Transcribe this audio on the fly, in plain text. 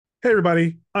Hey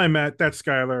everybody, I'm Matt. That's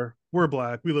Skylar. We're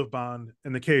Black. We live Bond,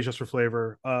 and the K is just for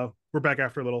flavor. We're back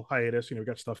after a little hiatus. We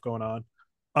got stuff going on.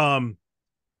 Um,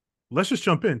 let's just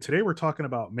jump in. Today we're talking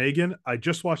about Megan. I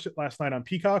just watched it last night on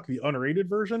Peacock, the unrated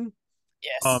version.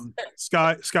 Yes.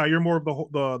 Sky, you're more of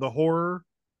the horror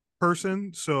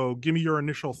person, so give me your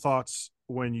initial thoughts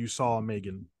when you saw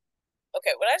Megan.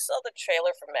 Okay, when I saw the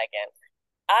trailer for Megan,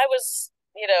 I was,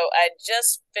 I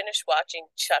just finished watching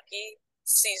Chucky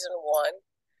season one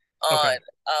Okay,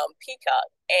 on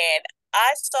Peacock, and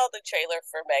I saw the trailer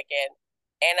for Megan,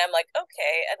 and I'm like,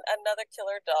 okay, another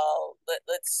killer doll.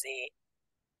 Let's see.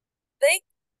 They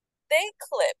they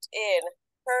clipped in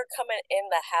her coming in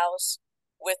the house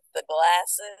with the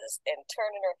glasses and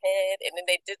turning her head, and then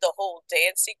they did the whole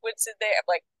dance sequence in there. I'm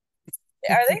like,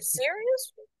 are they serious?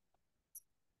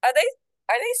 Are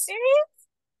they serious?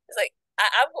 It's like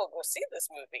I'm gonna go see this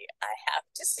movie. I have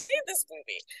to see this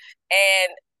movie,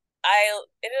 and I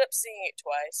ended up seeing it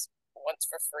twice, once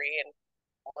for free and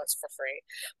once for free.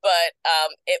 But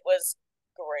it was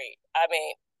great. I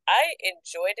mean, I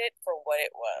enjoyed it for what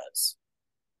it was.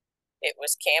 It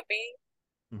was campy.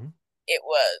 Mhm. It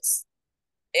was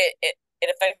it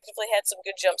effectively had some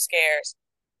good jump scares,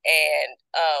 and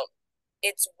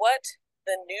it's what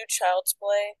the new Child's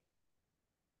Play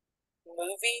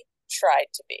movie tried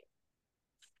to be.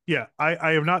 Yeah,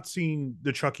 I have not seen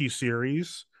the Chucky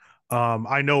series.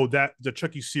 I know that the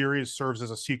Chucky series serves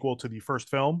as a sequel to the first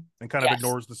film and kind of Yes.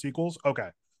 ignores the sequels. Okay.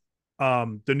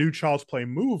 The new Child's Play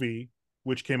movie,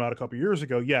 which came out a couple years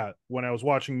ago, yeah, when I was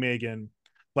watching Megan,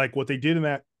 like what they did in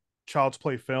that Child's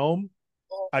Play film,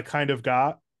 Mm, I kind of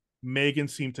got. Megan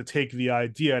seemed to take the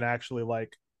idea and actually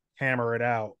like hammer it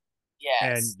out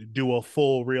and yes. do a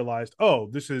full realized, oh,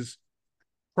 this is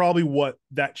probably what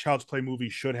that Child's Play movie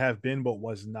should have been, but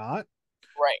was not.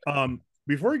 Right.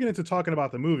 Before we get into talking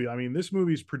about the movie, I mean, this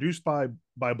movie is produced by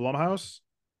Blumhouse,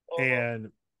 Hmm.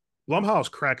 and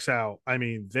Blumhouse cracks out. I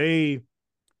mean, they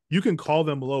you can call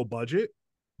them low budget,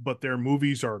 but their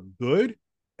movies are good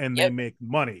and they Yep. make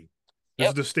money. This is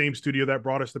Yep. the same studio that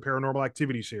brought us the Paranormal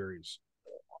Activity series.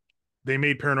 They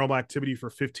made Paranormal Activity for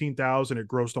 15,000. It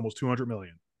grossed almost 200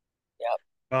 million.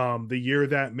 Yep. The year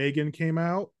that Megan came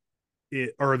out,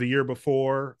 or the year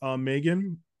before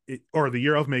Megan, or the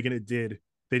year of Megan, it did.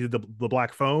 They did the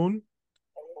Black Phone,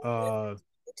 Yep. uh,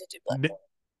 It did do Black Phone.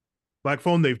 Black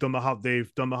Phone. They've done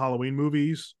the Halloween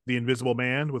movies, The Invisible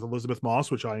Man with Elizabeth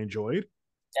Moss, which I enjoyed.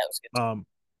 That was good too. Um,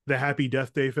 the Happy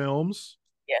Death Day films,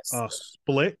 Yes.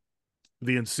 Split,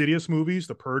 the Insidious movies,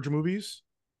 the Purge movies.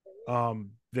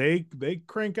 They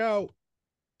crank out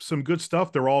some good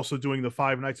stuff. They're also doing the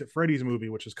Five Nights at Freddy's movie,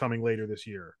 which is coming later this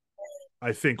year,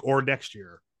 I think, or next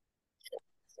year.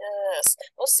 Yes.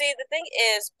 Well, see, the thing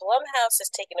is, Blumhouse has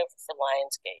taken over for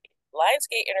Lionsgate.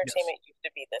 Lionsgate Yes. Entertainment used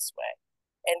to be this way,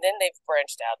 and then they've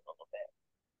branched out a little bit.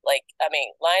 Like, I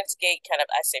mean, Lionsgate kind of,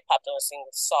 I say, popped on the scene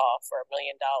with Saw for $1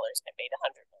 million and made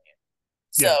 100 million.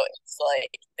 Yeah. So it's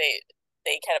like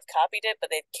they kind of copied it, but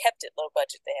they've kept it low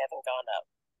budget. They haven't gone up.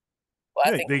 Well, I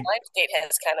Yeah. think They. Lionsgate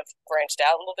has kind of branched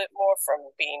out a little bit more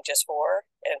from being just horror,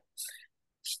 and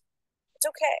it's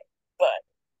okay. But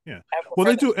Yeah. I Well, prefer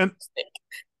they the do, stick.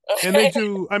 and they Okay.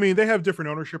 do. I mean, they have different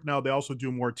ownership now. They also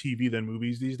do more TV than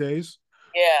movies these days.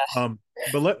 Yeah. Um,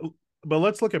 but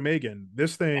let's look at Megan.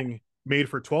 This thing made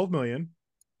for 12 million,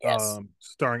 Yes.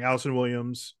 starring Allison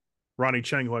Williams, Ronnie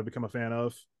Cheng, who I've become a fan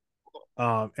of,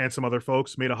 and some other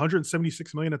folks. Made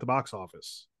 176 million at the box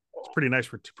office. It's pretty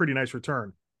nice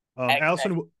return. Um, I, I,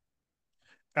 Allison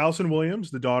Allison Williams,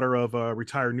 the daughter of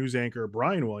retired news anchor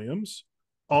Brian Williams,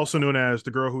 also known as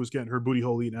the girl who was getting her booty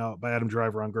hole eaten out by Adam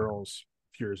Driver on Girls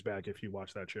a few years back. If you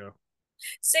watch that show,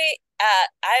 see,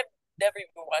 I've never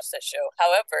even watched that show.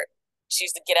 However,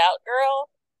 she's the Get Out girl,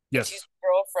 and she's yes, the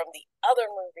girl from the other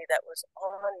movie that was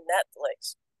on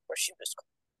Netflix where she's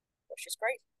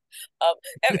great. I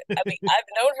mean, I've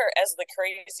known her as the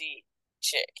crazy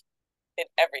chick in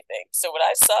everything. So when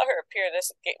I saw her appear in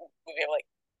this movie, I'm like,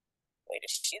 wait,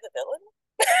 is she the villain?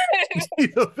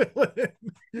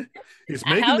 is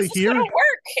Megan How's the this gonna here?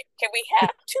 work? Can we have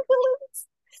two villains?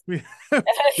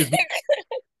 is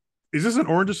is this an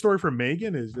origin story for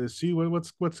Megan? Is she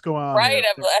what's going on Right?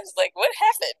 there? I was like, what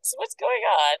happens? What's going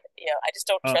on? I just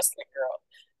don't Uh, trust the girl.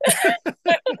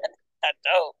 I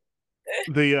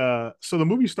don't. so the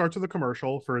movie starts with a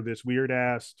commercial for this weird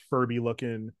ass Furby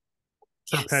looking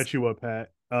Yes. Perpetua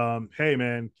pet. Hey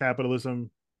man,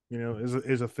 capitalism,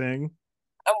 is a thing.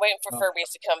 I'm waiting for Uh,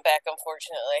 Furbies to come back,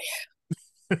 unfortunately.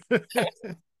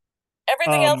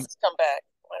 Everything else um, has come back.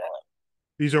 Why not?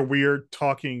 these are weird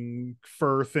talking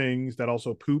fur things that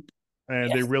also poop and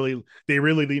Yes. they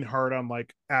really lean hard on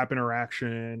like app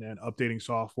interaction and updating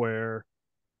software.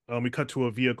 We cut to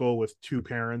a vehicle with two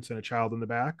parents and a child in the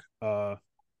back,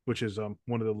 which is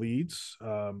one of the leads.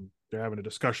 They're having a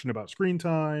discussion about screen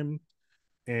time,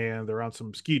 and they're on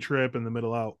some ski trip in the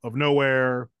middle out of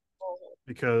nowhere Mhm.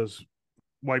 because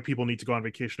white people need to go on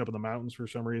vacation up in the mountains for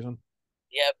some reason.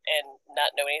 Yep, and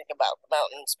not know anything about the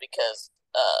mountains because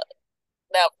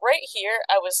now right here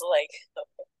I was like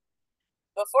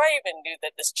before I even knew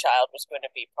that this child was going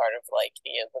to be part of like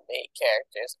the main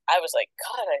characters, I was like,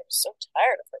 God, I'm so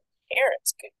tired of her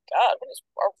parents. Good God, what is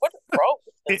wrong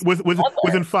with this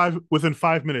Within mother?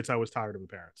 five minutes, I was tired of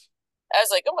the parents. I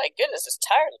was like, oh my goodness, just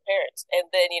tired of parents. And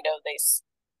then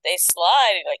they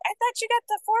slide and like, I thought you got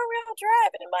the 4-wheel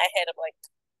drive. And in my head, I'm like,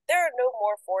 there are no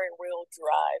more 4-wheel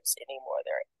drives anymore.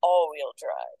 They're all-wheel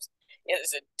drives.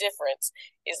 There's a difference.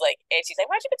 Is like, and she's like,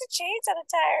 why'd you put the chains on the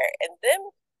tire? And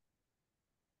then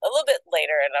a little bit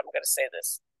later, and I'm gonna say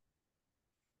this,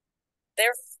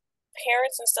 their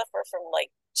parents and stuff are from like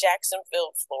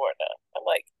Jacksonville, Florida. I'm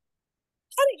like,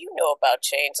 how do you know about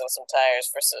chains on some tires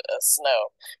for snow?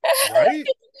 Right?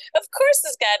 Of course,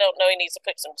 this guy don't know he needs to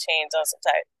put some chains on some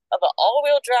tires of an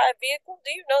all-wheel drive vehicle. Do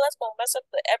you know that's gonna mess up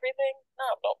the everything? No,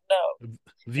 don't know.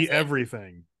 The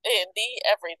everything. The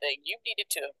everything you needed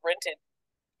to have rented.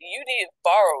 You needed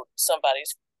borrowed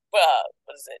somebody's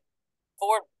what is it?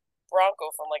 Ford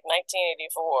Bronco from like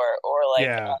 1984 or like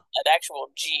Yeah. an actual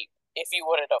Jeep if you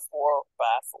wanted a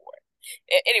 4x4.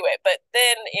 Anyway, but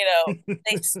then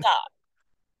they stop,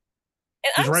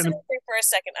 and Just I'm right in sitting there for a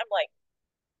second. I'm like,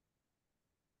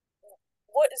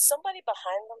 what is somebody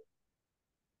behind them?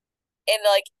 And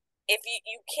like, if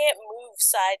you can't move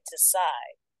side to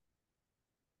side,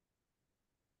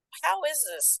 how is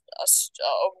this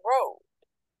a road?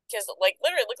 Because like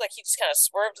literally, it looked like he just kind of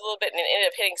swerved a little bit and ended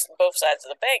up hitting both sides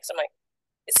of the banks. I'm like,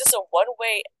 is this a one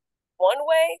way? One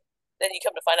way? Then you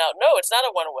come to find out, no, it's not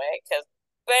a one way because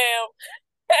bam.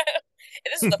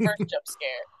 And this is the first jump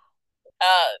scare.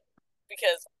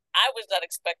 Because I was not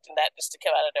expecting that just to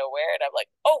come out of nowhere, and I'm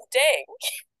like, oh dang.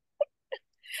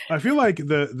 I feel like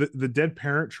the dead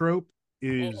parent trope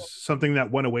is Mm-hmm. something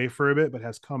that went away for a bit, but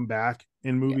has come back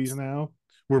in movies Yes. now.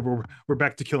 We're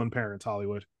back to killing parents,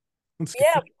 Hollywood. Let's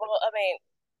Yeah, get, well, I mean,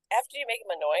 after you make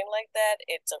them annoying like that,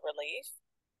 it's a relief.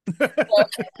 So,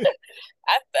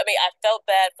 I mean, I felt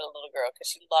bad for the little girl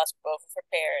because she lost both of her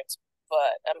parents,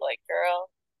 but I'm like, girl,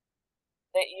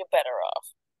 that you're better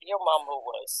off. Your mama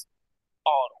was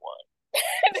on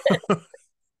one.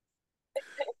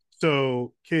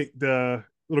 so Kate, the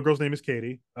little girl's name is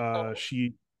Katie. Mhm,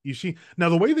 She you see now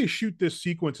the way they shoot this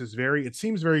sequence is very. It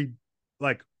seems very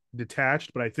like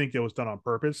detached, but I think it was done on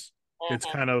purpose. It's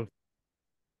mhm, kind of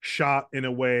shot in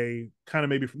a way, kind of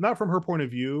maybe not from her point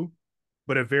of view,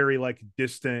 but a very like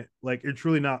distant, like it's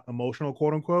really not emotional,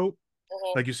 quote unquote.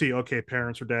 mhm. Like you see, okay,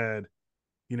 parents are dead,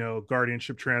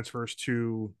 guardianship transfers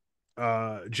to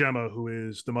Gemma, who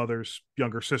is the mother's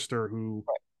younger sister, who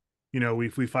Right.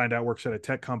 we find out works at a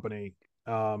tech company,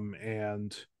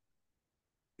 and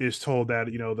is told that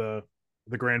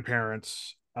the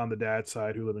grandparents on the dad's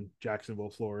side who live in Jacksonville,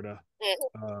 Florida,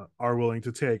 Mhm. are willing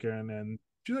to take her, and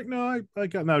she's like, no, I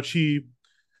got now. She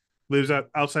lives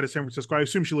outside of San Francisco. I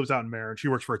assume she lives out in Marin. She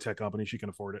works for a tech company. She can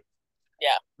afford it.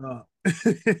 Yeah. Uh,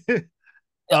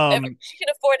 Yep. um, She can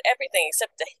afford everything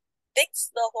except to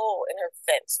fix the hole in her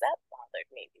fence. That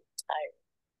bothered me the entire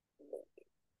movie.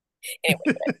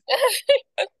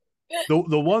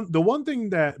 Anyway, the one thing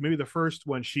that maybe the first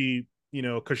when she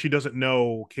because she doesn't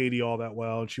know Katie all that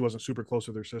well and she wasn't super close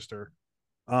with her sister.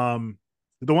 Um,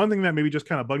 the one thing that maybe just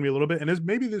kind of bugged me a little bit, and is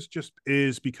maybe this just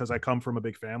is because I come from a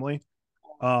big family.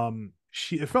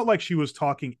 It felt like she was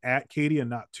talking at Katie and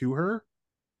not to her.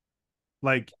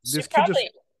 Like she this kid just probably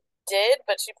did,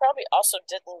 but she probably also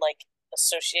didn't like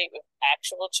associate with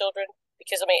actual children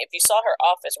because I mean, if you saw her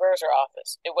office, where was her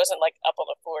office? It wasn't like up on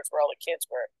the floors where all the kids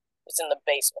were. It's in the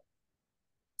basement.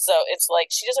 So it's like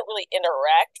she doesn't really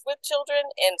interact with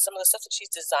children, and some of the stuff that she's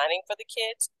designing for the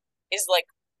kids is like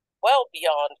well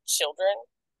beyond children.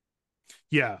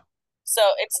 yeah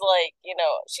So it's like,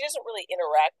 she doesn't really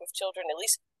interact with children, at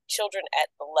least children at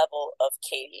the level of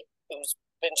Katie, who's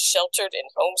been sheltered and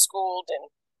homeschooled and,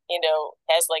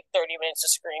 has like 30 minutes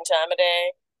of screen time a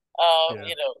day,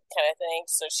 yeah. kind of thing.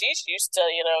 So she's used to,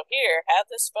 here, have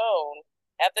this phone,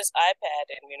 have this iPad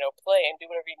and, play and do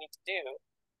whatever you need to do.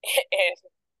 And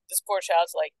this poor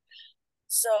child's like,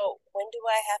 so when do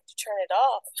I have to turn it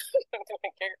off?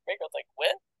 Miguel's like,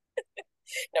 when?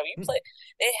 No, you play.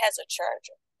 It has a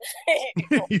charger. You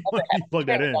don't you, ever have you to plug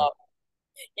that turn it in, off.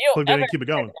 You don't plug that ever in, have keep to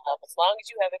it turn going. it off as long as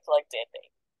you have it plugged in,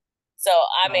 baby. So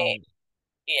I mean, um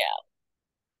yeah.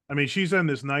 I mean, she's in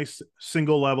this nice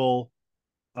single level,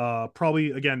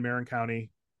 probably again Marin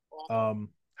County Mm-hmm.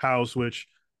 house, which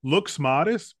looks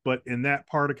modest, but in that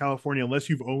part of California, unless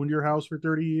you've owned your house for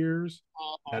 30 years,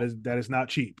 Mm-hmm. that is not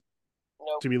cheap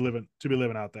Nope. to be living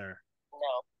out there. No.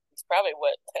 It's probably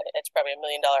what it's probably $1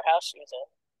 million house she was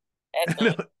in. At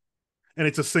And most.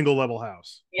 it's a single level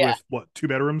house Yeah. with what, two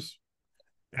bedrooms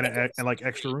I think it and was like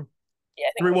extra three. room. Yeah, I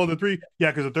think Three, it was well, the three,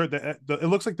 yeah, because the third, it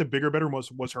looks like the bigger bedroom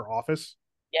was her office,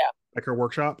 yeah. like her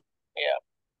workshop.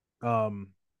 Yeah. Um,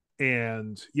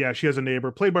 and yeah, she has a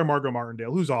neighbor played by Margot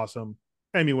Martindale, who's awesome,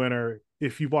 Emmy winner.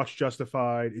 If you've watched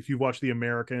Justified, if you've watched The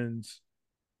Americans,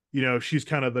 you know she's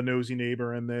kind of the nosy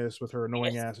neighbor in this with her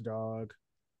annoying Yes. ass dog.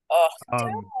 Oh, tell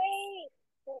Um, me.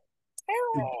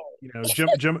 Tell you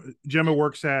know, me. Gemma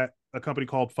works at a company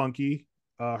called Funky.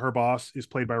 Her boss is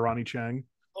played by Ronnie Chang,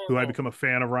 who I Mm-hmm. become a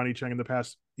fan of Ronnie Chang in the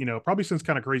past, you know, probably since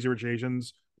kind of Crazy Rich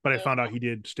Asians, but I found out Mm-hmm. he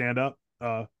did stand up.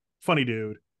 Funny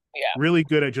dude, Yeah. really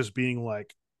good at just being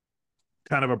like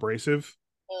kind of abrasive.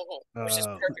 Mm-hmm. Which is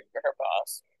Uh, perfect for her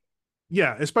boss.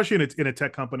 yeah, especially in a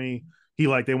tech company,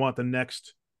 they want the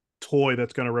next toy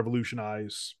that's going to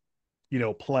revolutionize, you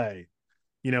know, play.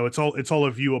 You know, it's all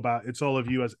of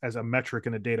you as a metric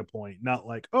and a data point, not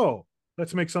like, oh,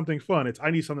 let's make something fun. It's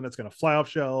I need something that's going to fly off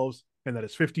shelves and that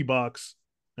is $50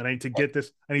 and I need to get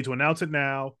this. I need to announce it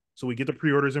now so we get the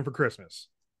pre-orders in for Christmas.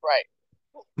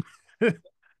 Right.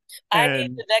 I need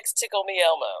And the next Tickle Me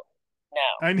Elmo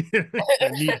now. I need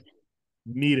I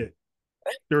need it.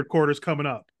 Third quarter's coming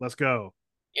up. Let's go.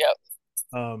 Yep.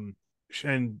 Um,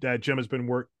 and that Gemma's been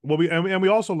work. Well, we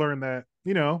also learned that,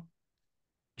 you know,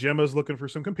 Gemma's looking for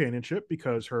some companionship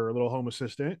because her little home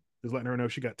assistant is letting her know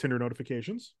she got Tinder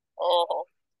notifications. Mm-hmm.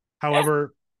 Yeah.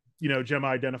 However, you know, Gemma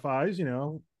identifies, you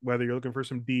know, whether you're looking for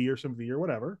some D or some V or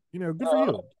whatever, you know, good for Uh,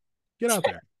 you. Get out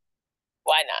there.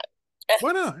 why not?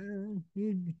 Why not?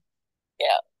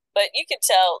 Yeah. But you can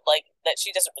tell like that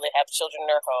she doesn't really have children in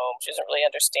her home. She doesn't really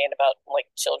understand about like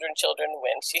children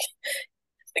when she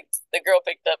the, the girl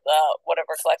picked up one of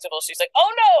her collectibles. She's like,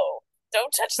 "Oh no,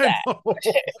 don't touch I that." know.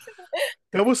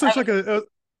 That was I such like a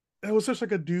that was such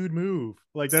like a dude move.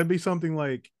 Like that'd be something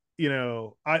like, you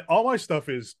know, I all my stuff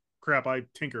is crap I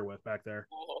tinker with back there.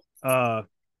 mhm. Uh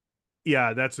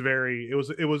yeah, that's very it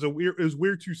was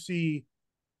weird to see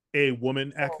a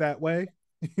woman act Oh, that way.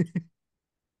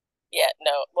 yeah,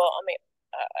 no. Well, I mean,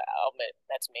 I'll admit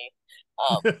that's me.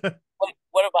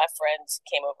 One of my friends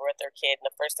came over with their kid, and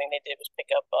the first thing they did was pick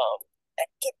up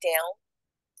get down,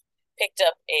 picked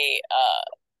up a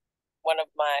one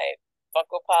of my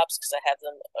Funko Pops because I have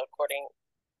them according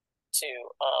to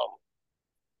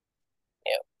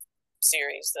you know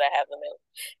series that I have them in,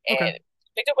 Okay. and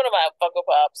picked up one of my Funko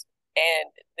Pops,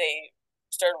 and they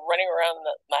started running around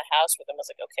my house with them. I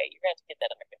was like, okay, you're gonna have to get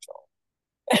that under control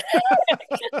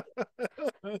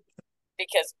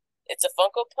because it's a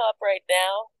Funko Pop right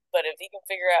now. But if he can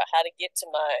figure out how to get to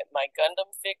my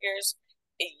Gundam figures,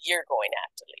 you're going to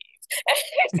have to leave.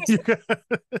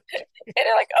 And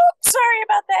they're like, "Oh, sorry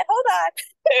about that. Hold on."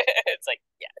 It's like,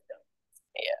 yeah, no,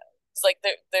 yeah. It's like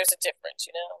there's a difference,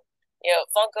 you know. You know,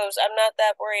 Funkos. I'm not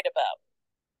that worried about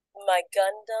my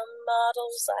Gundam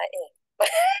models. I am.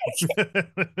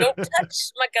 Don't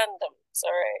touch my Gundams.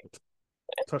 All right.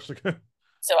 Touch the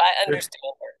So I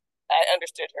understand her. I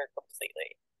understood her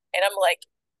completely, and I'm like,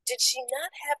 did she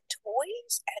not have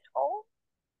toys at home?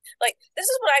 Like, this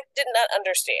is what I did not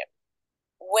understand.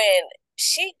 When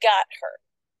she got her,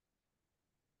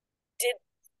 did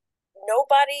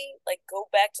nobody like go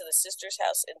back to the sister's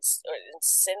house and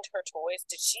send her toys?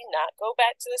 Did she not go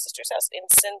back to the sister's house and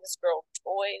send this girl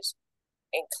toys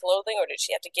and clothing, or did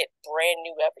she have to get brand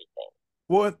new everything?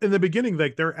 Well, in the beginning,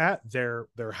 like they're at their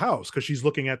house because she's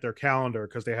looking at their calendar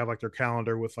because they have like their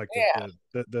calendar with like Yeah,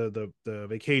 the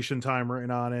vacation time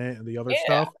written on it and the other yeah.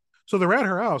 stuff. So they're at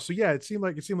her house. So yeah, it seemed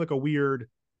like a weird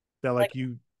that Like, like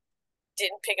you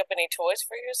didn't pick up any toys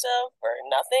for yourself or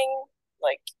nothing?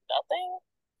 Like, nothing?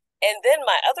 And then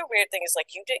my other weird thing is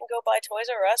like, you didn't go buy Toys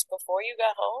R Us before you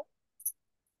got home?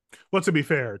 well, to be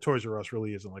fair, Toys R Us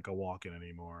really isn't like a walk-in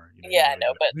anymore. You know, Yeah, I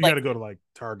know, but you like, gotta go to like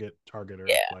Target or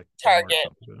yeah, like Walmart or Target.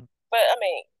 something. So. But I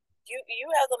mean, you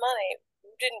have the money.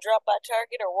 You didn't drop by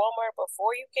Target or Walmart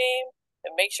before you came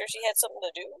and make sure she had something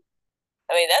to do.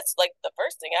 I mean, that's like the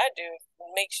first thing I do.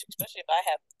 Make sure, especially if I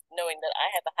have knowing that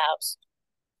I have a house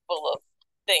full of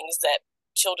things that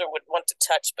children would want to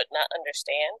touch but not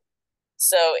understand.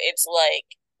 So it's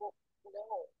like,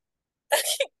 no.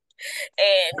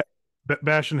 And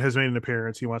Bastion has made an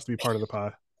appearance. He wants to be part of the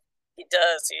pod. he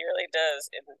does. He really does.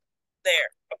 And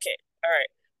there. Okay. All right.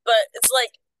 But it's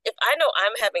like if I know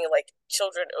I'm having like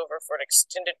children over for an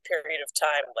extended period of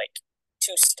time, like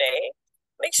to stay,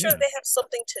 make sure Yeah. they have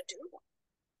something to do,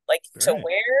 like to Right.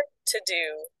 wear, to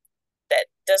do that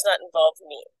does not involve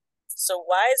me. So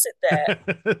why is it that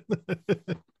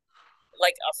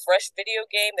like a fresh video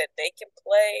game that they can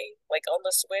play like on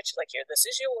the Switch, like here, this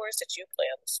is yours that you play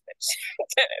on the Switch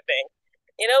kind of thing,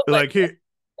 you know? But Like here,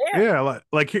 yeah,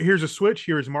 yeah, here's a Switch,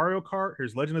 here's Mario Kart,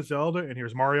 here's Legend of Zelda, and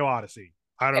here's Mario Odyssey.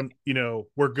 I don't,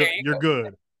 we're here good. you You're go.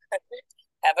 good.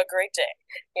 Have a great day,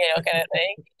 kind of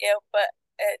thing. But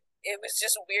it was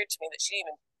just weird to me that she didn't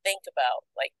even think about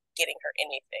like getting her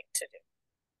anything to do.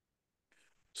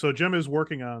 So Gemma is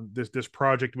working on this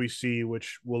project we see,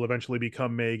 which will eventually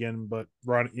become M3GAN, but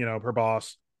Ron, her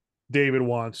boss, David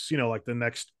wants, like the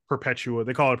next Perpetua.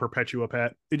 They call it Perpetua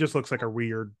pet. It just looks like a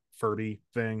weird Furby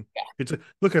thing. Yeah,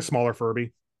 Look at a smaller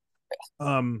Furby.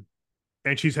 Um,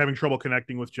 and she's having trouble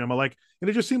connecting with Gemma. And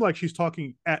it just seemed like she's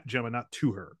talking at Gemma, not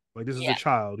to her. Like this is a yeah,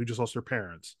 child who just lost her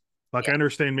parents. Like I yeah,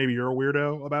 understand maybe you're a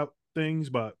weirdo about things,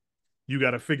 but you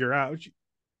got to figure out.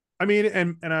 I mean,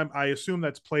 and I assume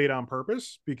that's played on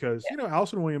purpose because yeah.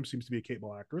 Allison Williams seems to be a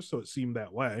capable actress, so it seemed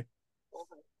that way.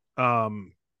 Mm-hmm.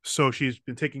 So she's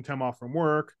been taking time off from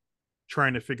work,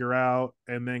 trying to figure out,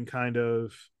 and then kind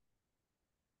of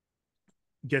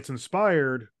gets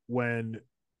inspired when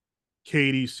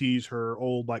Katie sees her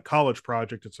old like college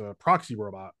project. It's a proxy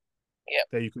robot Yep.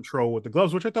 that you control with the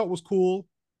gloves, which I thought was cool.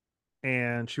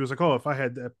 And she was like, "Oh, if I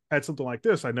had something like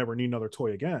this, I'd never need another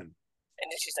toy again."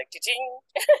 And then she's like,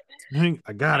 "Ding!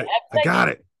 I I got it. have I got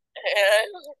Megan." it.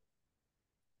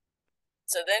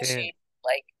 So then And she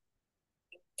like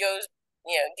goes,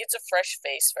 gets a fresh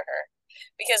face for her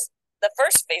because the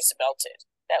first face melted.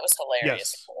 That was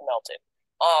hilarious. yes, It melted.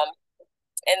 Um,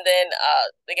 and then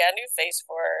they got a new face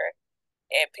for her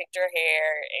and picked her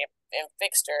hair and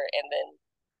fixed her, and then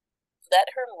let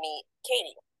her meet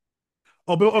Katie.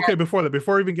 oh, but okay. Before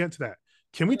we even get to that,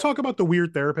 can we Mhm. talk about the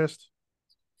weird therapist?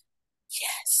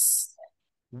 Yes,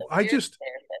 the I weird just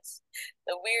therapist,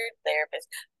 the weird therapist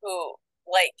who,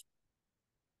 like,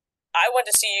 I want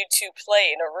to see you two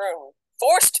play in a room,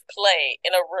 forced play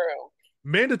in a room.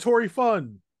 mandatory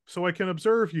fun, so I can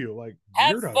observe you. Like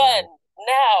Have weirdo. fun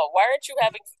now. Why aren't you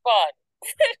having fun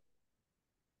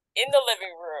in the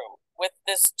living room with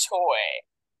this toy?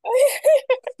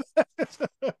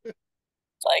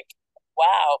 Like,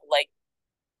 wow. Like,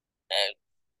 uh,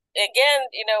 again,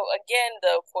 again,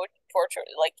 the portrait,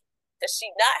 like, does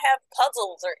she not have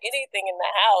puzzles or anything in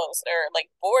the house or like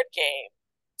board game?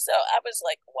 So I was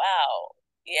like, wow,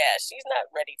 yeah, she's not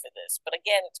ready for this. But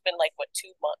again, it's been like what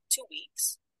 2 months, 2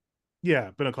 weeks.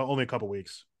 Yeah, been only a couple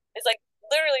weeks. It's like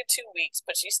literally 2 weeks,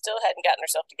 but she still hadn't gotten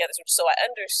herself together. So I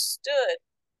understood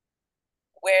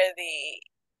where the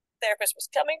therapist was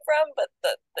coming from, but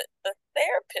the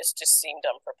therapist just seemed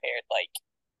unprepared. Like,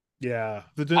 Yeah,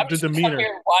 I'm the just gonna come demeanor.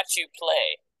 here and watch you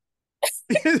play.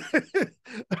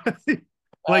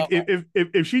 Like Oh my,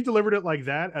 if she delivered it like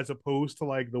that as opposed to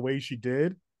like the way she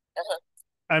did, uh-huh.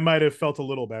 I might have felt a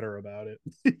little better about it.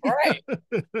 Right.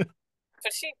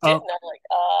 But she uh, didn't. I'm like,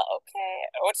 okay.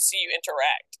 I want to see you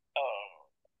interact.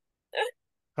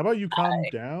 how about you calm I,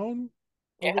 down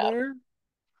over yeah, there?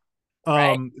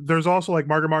 right. There's also like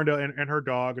Margaret Martindale and her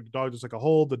dog. The dog is like a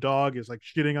hole. The dog is like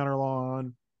shitting on her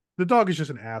lawn. The dog is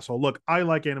just an asshole. Look, I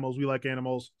like animals. We like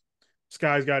animals.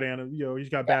 Sky's got he's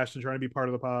got Yeah, Bastion trying to be part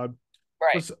of the pod.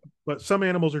 right. But some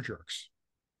animals are jerks.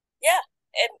 Yeah.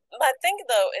 And my thing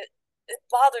though, it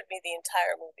bothered me the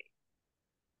entire movie.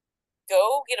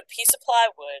 Go get a piece of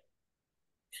plywood,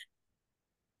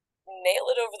 nail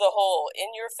it over the hole in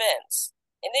your fence,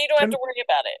 and then you don't have to 10, worry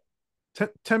about it.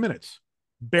 10 minutes.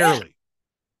 Yeah. Barely.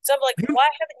 So I'm like, why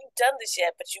haven't you done this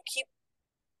yet? But you keep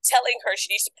telling her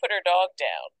she needs to put her dog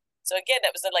down. So again,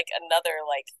 that was like another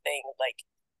like thing like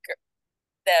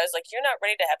that was like, you're not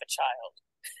ready to have a child.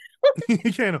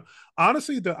 You can't.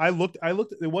 Honestly, I looked.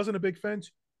 It wasn't a big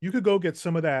fence. You could go get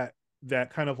some of that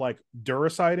kind of like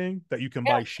Durasiding that you can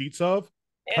Yeah, buy sheets of,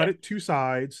 cut yeah, it two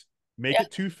sides, make yeah.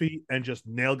 it 2 feet, and just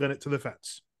nail gun it to the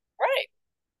fence. Right.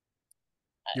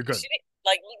 You're good. She didn't,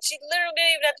 like she literally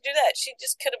didn't even have to do that. She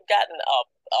just could have gotten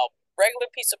a regular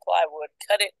piece of plywood,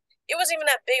 cut it. It wasn't even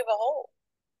that big of a hole.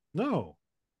 No,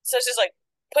 So it's just like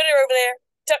put it over there,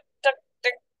 tuck, tuck,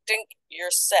 dink, dink.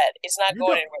 You're set. It's not you're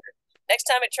going done. anywhere. Next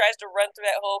time it tries to run through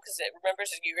that hole because it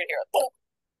remembers you're gonna hear a boom,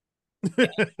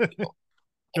 and and you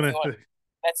Gonna want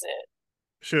that's it.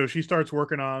 so she starts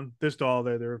working on this doll.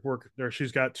 They're work there.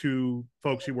 She's got two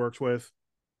folks she works with.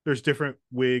 There's different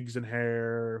wigs and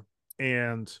hair,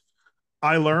 and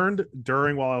I learned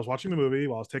during while I was watching the movie,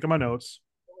 while I was taking my notes,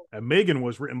 that M3GAN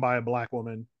was written by a black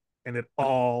woman, and it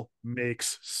all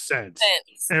makes sense.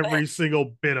 Sense. Every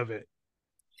single bit of it.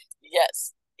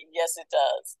 Yes, Yes, it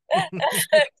does.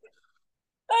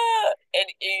 And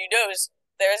you notice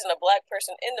there isn't a black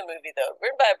person in the movie though,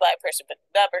 written by a black person, but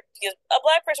not because a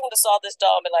black person would have saw this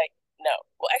doll and been like, no.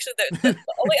 Well, actually, the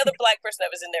only other black person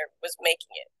that was in there was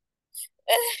making it.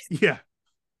 Yeah.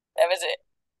 That was it.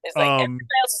 It's like Um.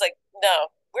 everybody else is like, no,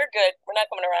 we're good. We're not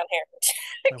coming around here.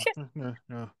 No, no,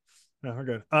 no, no, we're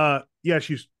good. Yeah,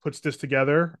 she puts this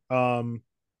together.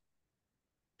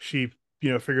 She,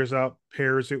 figures out,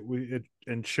 pairs it with it,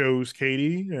 and shows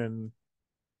Katie, and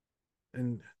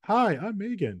hi, I'm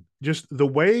Megan. Just the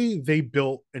way they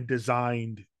built and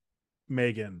designed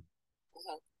Megan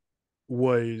Mhm.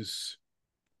 was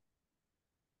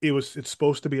it's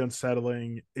supposed to be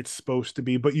unsettling. It's supposed to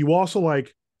be, but you also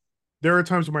like there are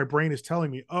times when my brain is telling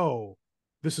me, oh,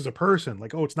 this is a person.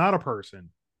 Like, oh, it's not a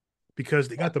person because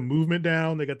they got the movement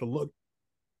down, they got the look.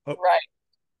 Oh, Right,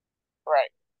 right.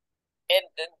 And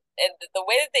the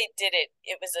way that they did it,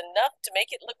 it was enough to make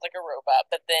it look like a robot,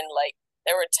 but then like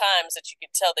there were times that you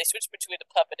could tell they switched between a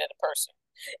puppet and a person.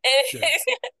 And,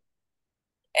 yeah.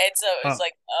 and so it was Uh,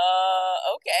 like,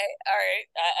 okay, all right.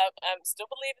 I'm still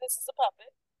believing this is a puppet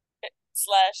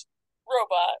slash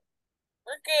robot.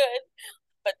 We're good.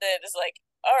 But then it's like,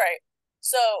 all right.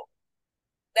 So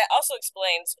that also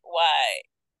explains why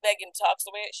Megan talks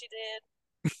the way that she did,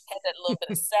 had that little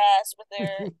bit of sass with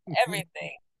her,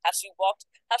 everything. How she walked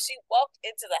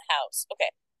into the house. Okay,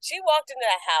 she walked into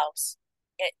the house,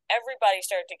 and everybody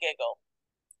started to giggle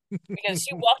because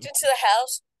she walked into the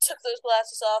house, took those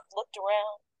glasses off, looked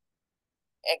around,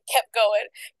 and kept going.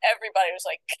 Everybody was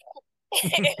like,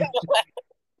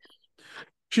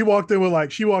 she walked in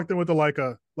with a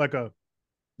like a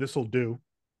this'll do.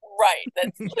 right.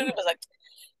 That literally was like,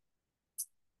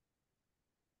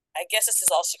 I guess this is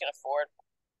all she can afford.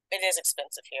 It is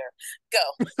expensive here.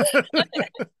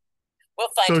 Go. We'll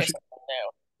find so her she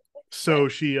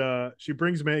something new. she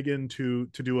brings Megan to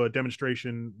do a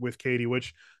demonstration with Katie,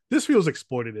 which this feels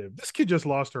exploitative. This kid just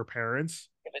lost her parents,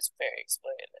 It was very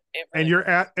exploitative. It and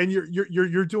really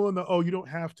was. you're doing the, oh, you don't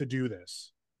have to do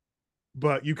this,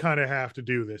 but you kind of have to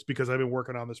do this because I've been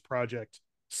working on this project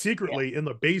Yeah. secretly in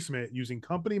the basement using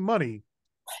company money,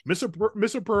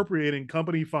 misappropriating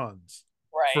company funds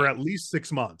for Right. at least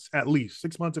 6 months,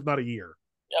 if not a year,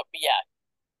 Yep. Yeah.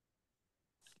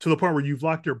 to the point where you've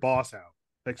locked your boss out,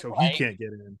 like so he Right. can't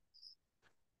get in,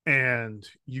 and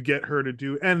you get her to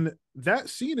do, and that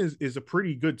scene is a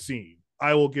pretty good scene.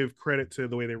 I will give credit to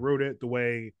the way they wrote it, the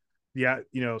way, yeah,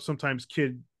 sometimes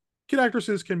kid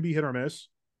actresses can be hit or miss,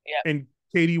 Yep. and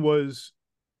Katie was,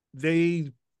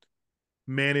 they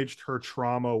managed her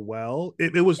trauma well.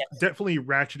 It was Yes. definitely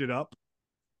ratcheted up,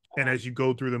 and Uh-huh. as you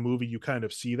go through the movie you kind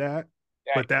of see that,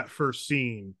 Right. but that first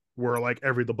scene where like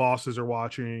the bosses are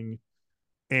watching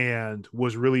and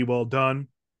was really well done.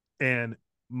 And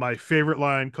my favorite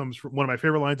line comes from one of my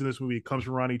favorite lines in this movie comes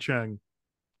from Ronnie Cheng,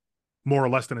 more or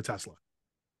less than a Tesla,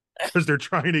 because they're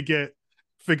trying to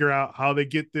figure out how they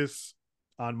get this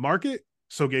on market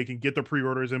so they can get the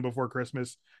pre-orders in before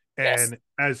Christmas. Yes. And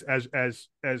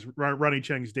as Ronnie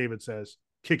Cheng's David says,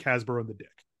 kick Hasbro in the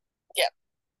dick. Yep.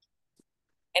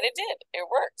 And it did. It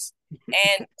works.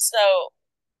 And so,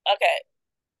 okay.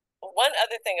 One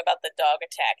other thing about the dog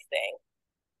attack thing,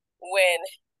 when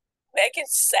Megan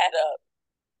sat up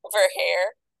with her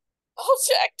hair all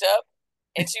jacked up,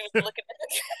 and she was looking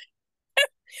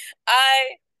at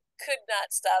I could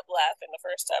not stop laughing the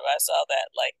first time I saw that.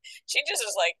 Like, she just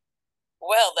was like,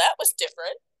 well, that was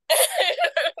different.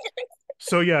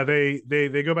 So yeah, they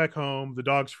go back home. The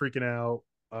dog's freaking out.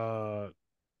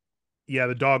 Yeah,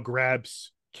 the dog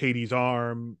grabs Katie's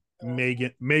arm.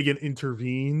 Megan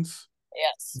intervenes,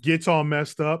 Yes. gets all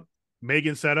messed up.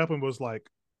 Megan sat up and was like,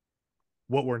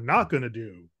 "What we're not gonna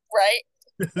do." Right?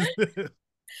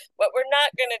 What we're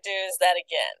not going to do is that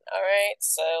again. All right.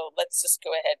 So let's just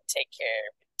go ahead and take care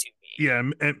of it, Dewey. Yeah,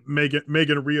 and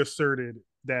Megan reasserted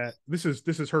that this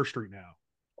is her street now,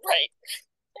 Right.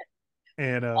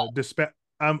 and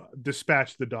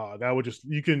dispatch the dog. I would just,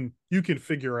 you can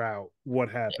figure out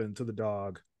what happened to the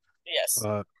dog Yes.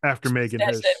 after She Megan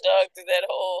snatched has. that dog through that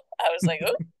hole. I was like,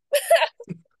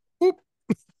 oh.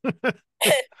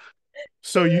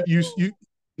 So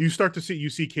you start to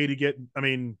see, Katie get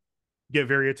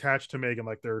very attached to Megan,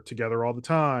 like they're together all the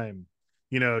time.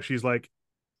 She's like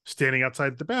standing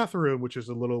outside the bathroom, which is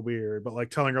a little weird, but like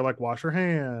telling her like wash her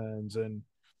hands and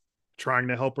trying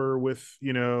to help her with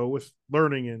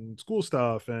learning and school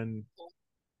stuff. And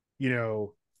you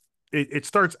know it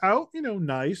starts out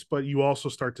nice, but you also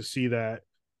start to see that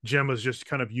Gemma's just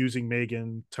kind of using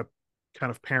Megan to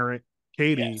kind of parent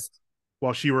Katie Yes.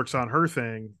 while she works on her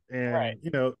thing. Right.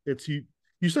 And it's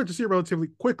you start to see it relatively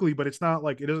quickly, but it's not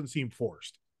like, it doesn't seem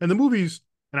forced. And the movie's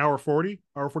an hour 40,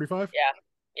 hour 45. Yeah.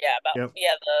 Yeah, about Yep.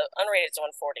 yeah, the unrated is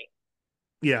 140.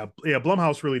 Yeah.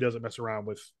 Blumhouse really doesn't mess around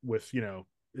with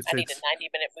I need a it's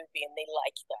 90-minute movie and they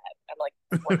like that. I'm like,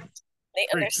 great. They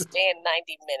great. understand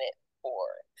 90-minute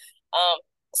horror.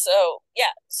 So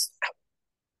yeah.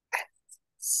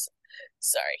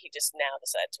 Sorry, he just now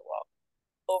decided to walk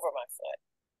over my foot.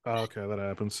 Oh, okay, that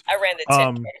happens. I ran the 10K.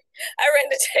 Um. I ran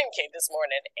the 10K this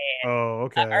morning and Oh, I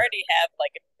okay. already have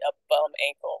like a bum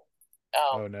ankle.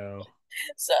 Oh Um, no.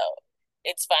 so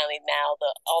it's finally now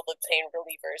all the pain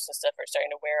relievers and stuff are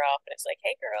starting to wear off and it's like,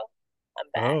 hey girl, I'm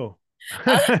back. Oh.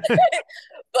 Um,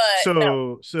 but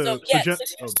no. So So yeah, Jen. so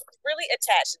she was Oh, really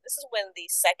attached. This is when the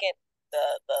second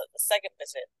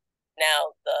visit.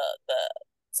 Now the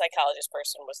psychologist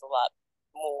person was a lot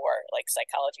more like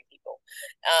psychology people,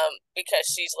 because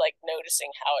she's like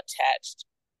noticing how attached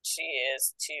she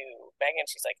is to Megan.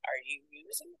 She's like, "Are you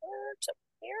using her to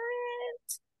parent?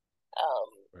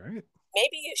 right.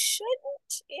 Maybe you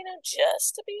shouldn't,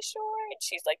 just to be sure." And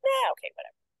she's like, "Nah, okay,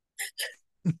 whatever."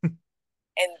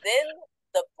 And then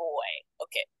the boy.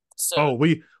 Okay, so Oh,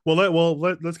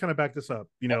 let's kind of back this up.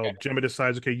 okay, Gemma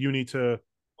decides, okay, you need to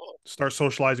start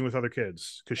socializing with other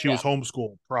kids because she yeah, was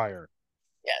homeschooled prior,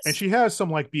 and yes, she has some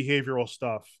like behavioral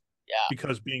stuff yeah,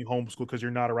 because being homeschooled because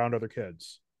you're not around other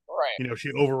kids. right,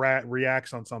 She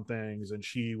overreacts on some things, and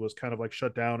she was kind of like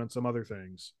shut down on some other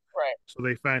things. right, So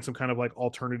they find some kind of like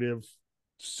alternative.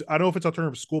 I don't know if it's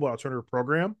alternative school, but alternative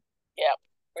program. yeah.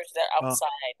 Where's that Uh, outside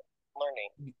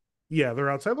learning? yeah,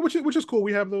 they're outside, which is cool.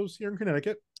 We have those here in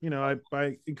Connecticut.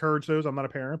 I encourage those. I'm not a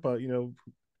parent, but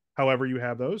however you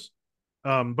have those.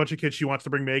 Bunch of kids. She wants to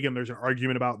bring Megan. There's an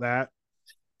argument about that.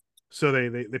 So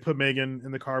they put Megan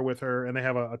in the car with her, and they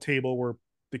have a table where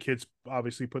the kids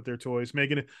obviously put their toys.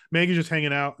 Megan's just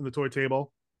hanging out in the toy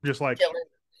table, just like Chilling,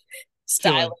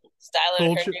 chilling, styling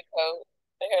cold, her new coat,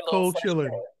 her little cold fresh chilling.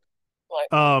 coat. Like,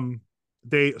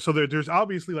 There's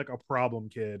obviously like a problem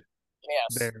kid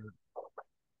yes, there,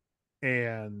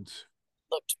 and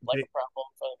looked like they a problem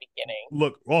from the beginning.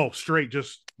 look straight,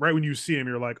 just right when you see him,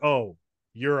 you're like, oh,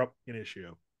 you're up an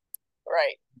issue.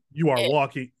 Right. You are And,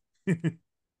 walking. and then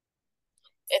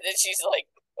she's like,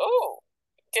 oh,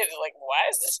 because like, why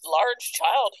is this large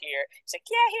child here? She's like,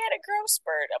 yeah, he had a growth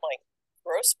spurt. I'm like,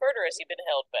 growth spurt, or has he been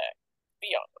held back?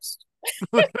 Be honest.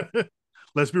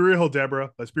 Let's be real,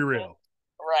 Deborah. Let's be real.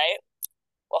 Right?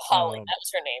 Well, Holly, Um, that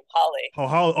was her name, Holly.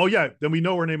 oh yeah, then we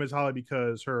know her name is Holly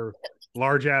because her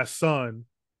large ass son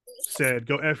said,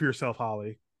 "Go f yourself,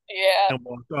 Holly," Yeah. and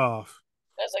walked off.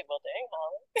 I was like, well, dang,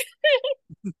 Holly.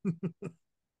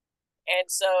 And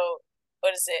so,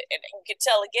 what is it? And you could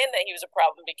tell again that he was a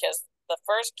problem because the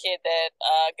first kid that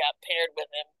got paired with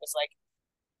him was like,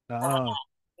 Uh,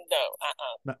 no,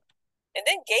 uh and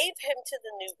then gave him to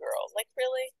the new girl. Like,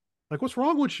 really? like, what's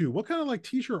wrong with you? What kind of like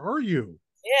teacher are you?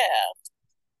 Yeah,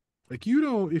 Like, you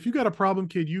don't. If you got a problem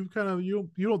kid, you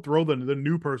don't throw the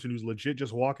new person who's legit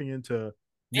just walking into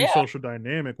new yeah. social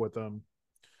dynamic with them.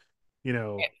 You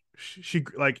know, And she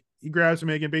like he grabs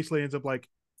Megan, basically ends up like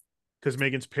because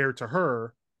Megan's paired to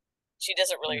her. she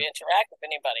doesn't You really know, interact with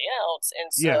anybody else,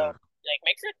 and yeah, so like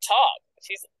make her talk.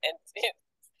 She's and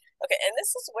okay, and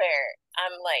this is where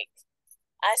I'm like,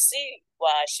 I see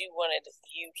why she wanted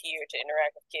you here to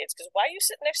interact with kids. Because why are you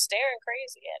sitting there staring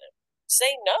crazy at him?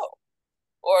 Say no,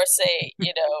 or say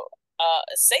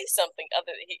say something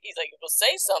other. He's like, well,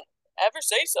 say something. Ever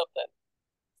say something?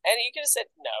 And you could have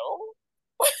said no.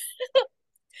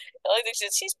 Like she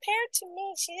said, she's paired to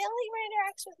me. She only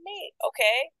interacts with me.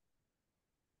 Okay,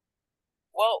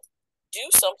 well, do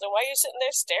something. Why are you sitting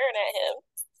there staring at him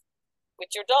with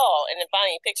your doll? And then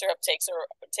finally, he picks her up, takes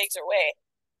her away.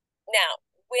 Now,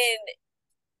 when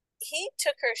he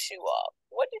took her shoe off,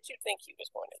 what did you think he was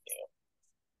going to do?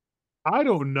 I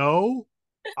don't know.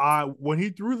 When he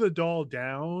threw the doll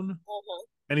down Mm-hmm.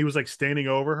 and he was like standing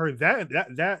over her,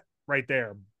 that right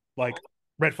there, like Mm-hmm.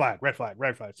 red flag, red flag,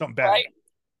 red flag, something bad. Right,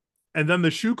 And then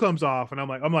the shoe comes off, and I'm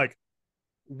like,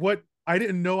 what? I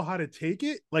didn't know how to take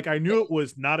it. Like I knew it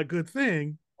was not a good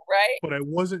thing, right. but I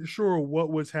wasn't sure what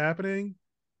was happening.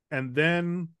 And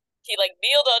then, He like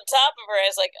kneeled on top of her. I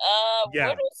was like, what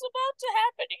yeah, is about to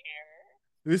happen here?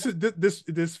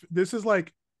 this is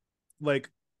like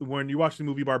when you watch the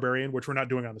movie Barbarian, which we're not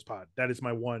doing on this pod. That is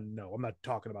my one. No, I'm not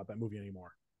talking about that movie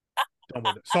anymore. Done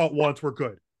with it. Saw it once. We're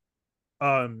good.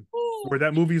 Where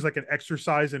that movie is like an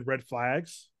exercise in red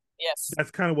flags. Yes. That's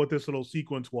kind of what this little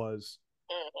sequence was.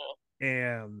 Mm-hmm.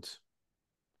 And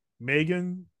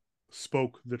Megan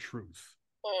spoke the truth.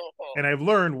 Mm-hmm. And I've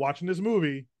learned watching this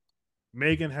movie,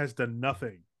 Megan has done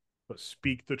nothing but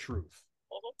speak the truth.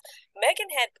 Mm-hmm. Megan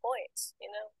had points,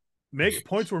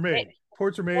 Points were made.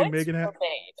 Reports are made. Points Megan had. were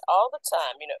made all the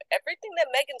time. You know, everything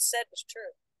that Megan said was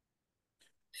true.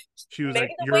 She was like,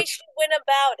 Maybe the way "You're she went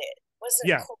about it wasn't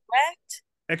yeah, correct,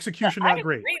 but execution I not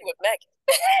great. agreed with Megan.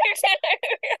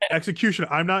 Execution.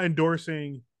 I'm not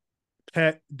endorsing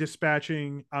pet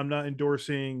dispatching. I'm not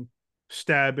endorsing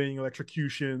stabbing,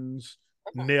 electrocutions,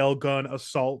 nail gun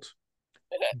assault.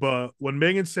 But when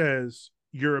Megan says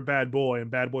you're a bad boy and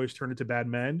bad boys turn into bad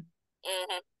men,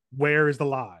 Mm-hmm. where is the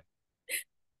lie?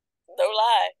 No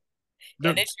lie. And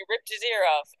There, then she ripped his ear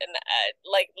off, and I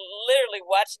like literally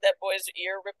watched that boy's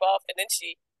ear rip off, and then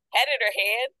she had it in her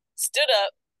hand, stood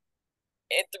up,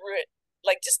 and threw it,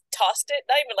 like just tossed it,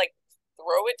 not even like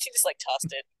throw it. She just like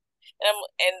tossed it,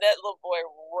 and that little boy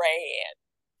ran.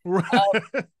 Um,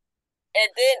 and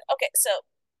then okay, so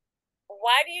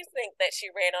why do you think that she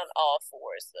ran on all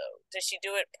fours though? Did she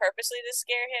do it purposely to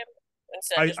scare him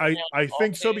instead of I, just I running on I all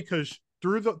think so two? because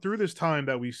through this time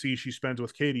that we see she spends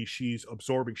with Katie, she's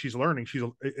absorbing, she's learning,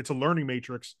 it's a learning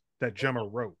matrix that Gemma Mm-hmm,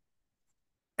 wrote,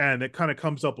 and it kind of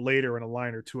comes up later in a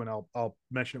line or two, and I'll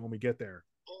mention it when we get there.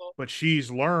 mm-hmm, But she's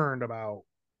learned about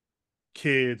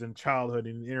kids and childhood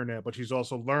and the internet, but she's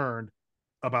also learned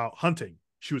about hunting.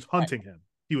 She was right. hunting him.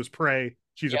 He was prey.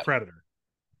 She's a Yep. predator.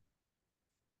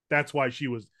 That's why she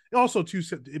was also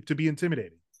to be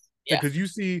intimidating Yeah. because you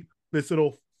see this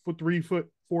little 3 foot,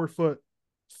 4 foot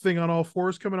thing on all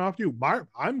fours coming off you.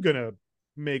 I'm gonna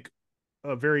make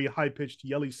a very high pitched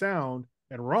yelly sound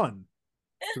and run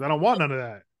because I don't want none of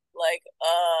that. Like,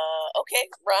 okay,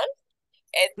 run.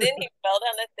 And then he fell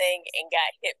down the thing and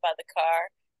got hit by the car.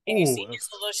 And you see Oh, his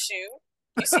little shoe.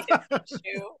 You see his little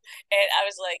shoe. And I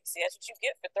was like, see, that's what you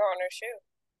get for throwing her shoe.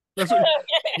 that's what,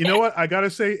 you know what I gotta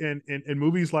say. In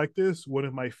movies like this, one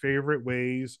of my favorite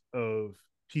ways of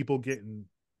people getting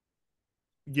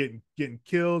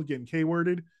killed, getting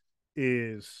K-worded,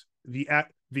 is the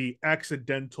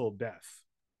accidental death.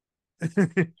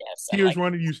 Yes, I He was like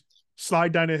running, you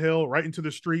slide down a hill right into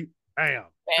the street, bam,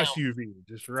 bound. SUV,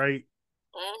 just right.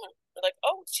 Mm-hmm. Like,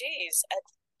 oh, geez,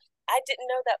 I didn't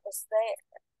know that was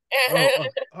Oh,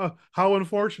 there. how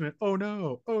unfortunate. Oh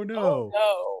no, oh Oh, no.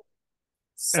 no.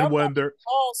 And when Somebody they're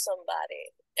call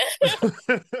somebody.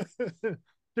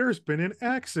 there's been an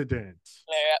accident.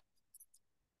 Yeah.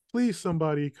 Please,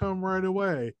 somebody come right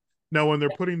away. Now, when they're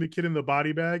putting the kid in the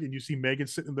body bag and you see Megan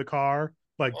sitting in the car,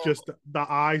 like just the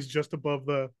eyes just above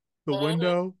the Mm-hmm.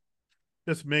 window,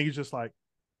 that's Megan's just like,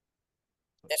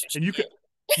 That's what you and you could,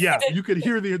 get. yeah, you could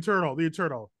hear the internal. That's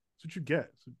what you get.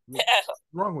 What's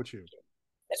wrong with you?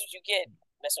 That's what you get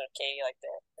messing with Katie like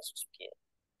that. That's what you get.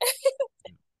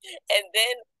 And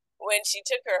then when she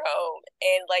took her home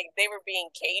and like they were being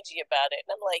cagey about it,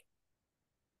 and I'm like,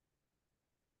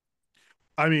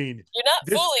 I mean, you're not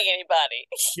this, fooling anybody.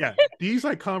 yeah, these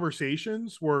like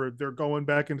conversations where they're going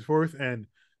back and forth, and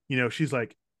she's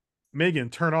like, Megan,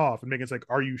 turn off, and Megan's like,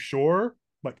 are you sure?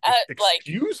 Like, Like,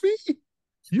 excuse me,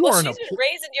 you well, are in she's a been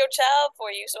raising your child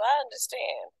for you, so I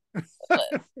understand.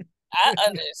 But I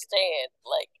understand.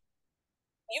 Like,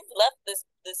 you've left this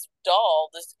doll,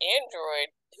 this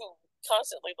android who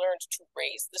constantly learns to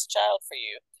raise this child for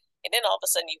you, and then all of a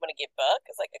sudden you want to get Buck.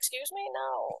 It's like, excuse me,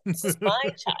 no, this is my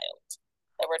child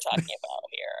that we're talking about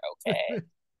here. Okay,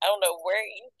 I don't know where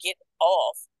you get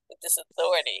off with this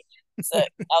authority. So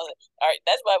I was like, all right,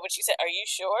 that's why when she said, "Are you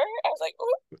sure?" I was like,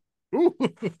 "Ooh,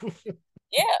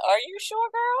 yeah, are you sure,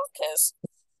 girl?" Because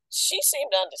she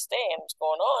seemed to understand what's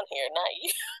going on here, not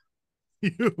you.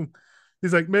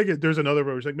 He's like, Megan, there's another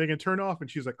row. He's like, Megan, turn off. And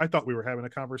she's like, I thought we were having a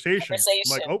conversation.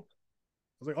 I'm like, Conversation. oh,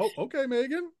 I was like, oh, okay,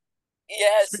 Megan.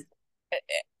 Yes, Spe-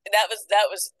 that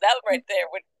was right there.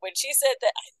 When she said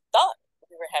that, I thought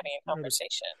we were having a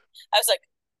conversation. I was like,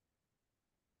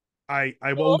 I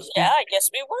well, will yeah, speak. I guess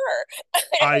we were.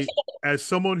 I, as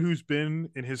someone who's been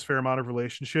in his fair amount of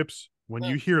relationships, when Mm,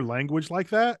 you hear language like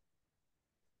that,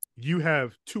 you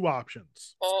have two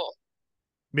options, mm,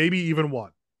 maybe even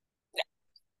one. yeah,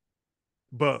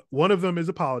 But one of them is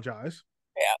apologize,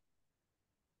 yeah,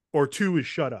 or two is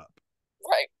shut up.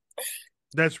 right.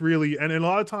 That's really, and a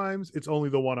lot of times it's only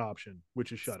the one option,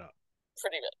 which is shut up.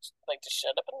 Pretty much. Like, just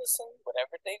shut up and listen,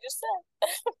 whatever they just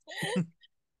said.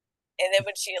 And then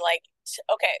when she like,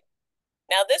 okay,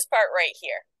 now this part right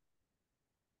here,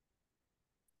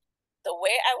 the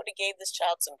way I would have gave this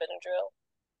child some Benadryl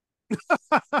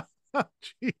to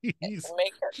Jeez.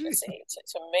 make her Jeez. see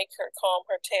to make her calm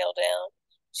her tail down.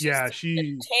 She's Yeah, a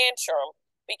she. tantrum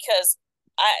because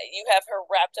you have her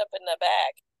wrapped up in the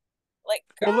bag. Like,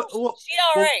 girl, Well, well, she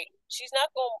all well, right. She's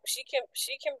not going. She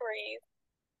can breathe.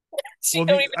 She well.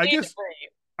 don't even need to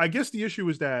breathe. I guess the issue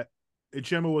is that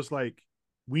Gemma was like,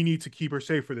 we need to keep her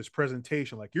safe for this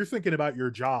presentation. Like, you're thinking about your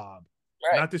job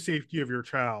Right. not the safety of your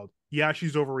child. Yeah,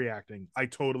 she's overreacting. I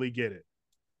totally get it.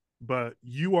 But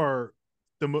you are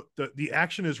the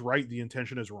action is right, the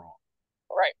intention is wrong.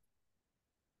 Right.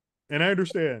 And I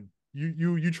understand.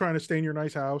 You trying to stay in your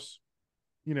nice house,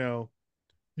 you know,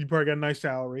 you probably got a nice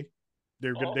salary. They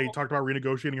Mm-hmm. talked about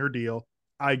renegotiating her deal.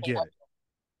 I get it.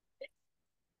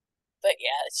 But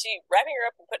yeah, she wrapping her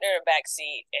up and putting her in a back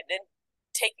seat and then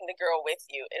taking the girl with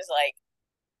you is like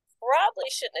probably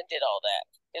shouldn't have did all that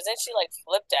because then she like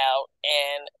flipped out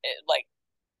and like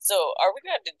so are we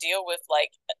going to have to deal with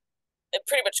like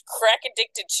pretty much crack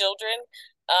addicted children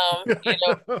you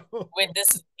know when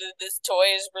this toy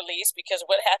is released because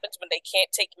what happens when they can't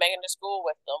take M3GAN to school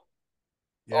with them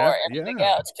or Yeah, everything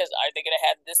yeah. else because are they going to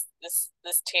have this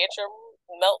tantrum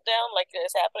meltdown like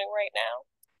is happening right now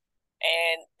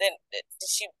and then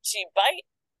she bite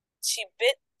she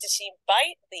bit did she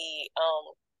bite the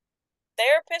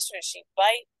therapist or did she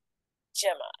bite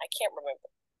Gemma? I can't remember.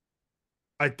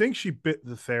 I think she bit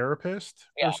the therapist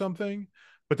or Yeah. something.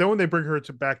 But then when they bring her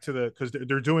to back to the because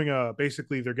they're doing a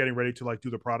basically they're getting ready to like do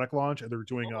the product launch and they're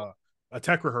doing Mm-hmm. a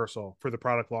tech rehearsal for the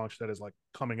product launch that is like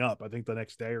coming up. I think the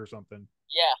next day or something.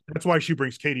 Yeah. That's why she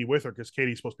brings Katie with her because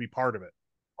Katie's supposed to be part of it.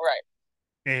 Right.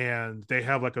 And they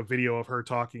have like a video of her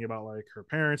talking about like her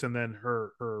parents and then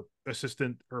her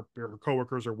assistant her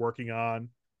coworkers are working on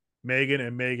M3GAN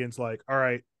and M3GAN's like, all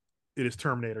right, it is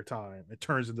Terminator time. It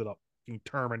turns into the fucking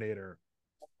Terminator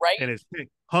Right. and it's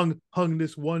hung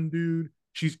this one dude.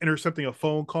 She's intercepting a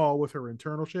phone call with her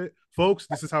internal shit. Folks,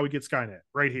 this is how we get Skynet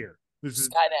right here. This is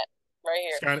Skynet. Right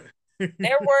here. Skynet.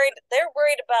 They're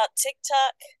worried about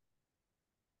TikTok.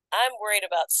 I'm worried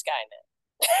about Skynet.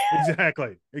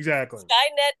 Exactly. Exactly.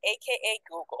 Skynet, aka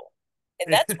Google.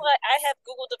 And that's why I have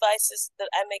Google devices that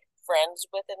I make friends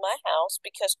with in my house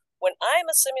because when I'm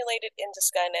assimilated into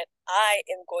Skynet, I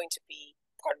am going to be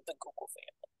part of the Google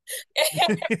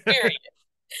family. Period.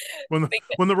 when the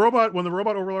Because when the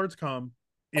robot overlords come,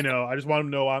 I just want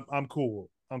them to know I'm cool.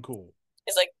 I'm cool.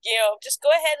 it's like, just go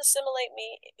ahead and assimilate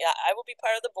me. Yeah, I will be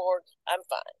part of the Borg. I'm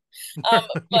fine.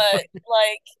 But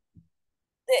like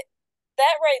that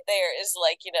that right there is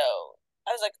like,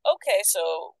 I was like, okay,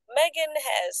 so M3GAN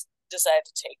has decided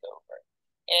to take over.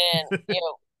 And,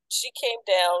 she came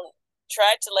down,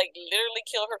 tried to like literally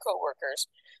kill her coworkers.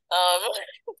 Um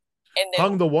and then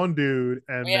Hung the one dude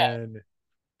and yeah, then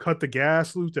cut the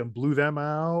gas loose and blew them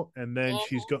out. And then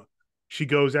hmm she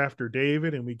goes after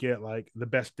David, and we get like the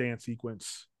best dance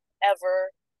sequence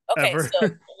ever. Okay, ever. so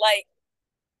like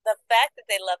the fact that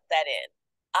they left that in,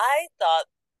 I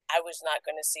thought I was not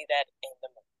going to see that in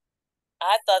the movie.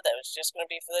 I thought that was just going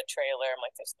to be for the trailer. I'm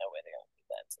like, there's no way they're going to do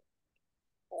that.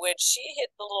 When she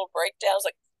hit the little breakdown, I was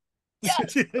like,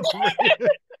 yes.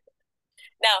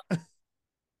 Now,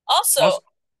 also, Also,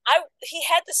 he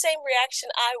had the same reaction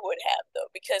I would have though,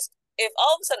 because if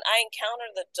all of a sudden I encounter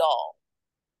the doll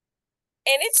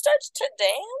and it starts to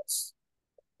dance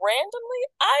randomly,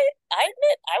 I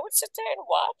admit I would sit there and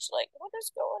watch, like, what is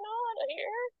going on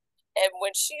here? And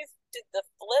when she did the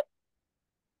flip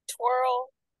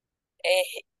twirl and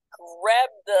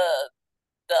grabbed the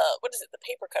what is it, the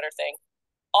paper cutter thing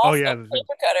oh off yeah, the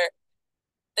paper cutter,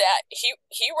 that he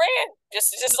ran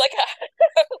just like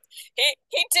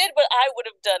he did what I would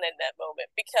have done in that moment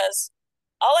because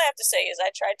all I have to say is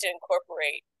I tried to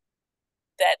incorporate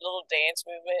that little dance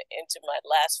movement into my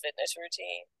last fitness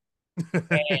routine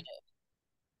and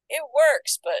it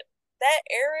works, but that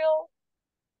aerial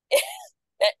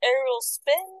that aerial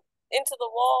spin into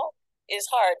the wall is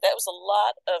hard. That was a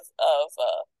lot of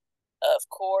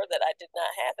core that I did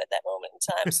not have at that moment in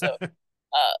time. So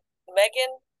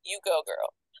M3GAN, you go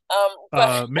girl.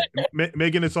 But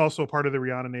M3GAN is also part of the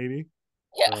Rihanna Navy.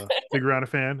 yeah, Big Rihanna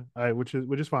fan, which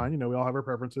is fine. We all have our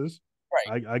preferences.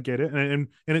 right. I get it, and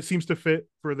it seems to fit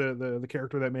for the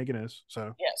character that M3GAN is.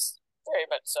 So, Yes, very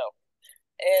much so.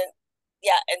 And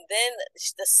yeah, and then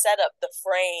the setup, the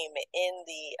frame in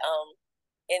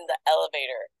the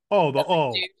elevator oh, the of the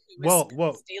oh, dude who was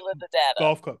well, stealing the data.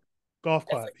 golf club, golf I was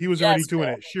clap. like, He was already yes, doing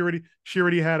girl. it. She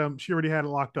already had him. She already had it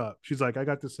locked up. She's like, I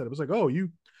got this set up. It's like, oh,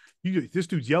 this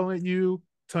dude's yelling at you,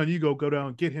 telling you go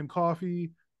down, get him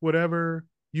coffee, whatever.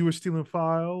 You were stealing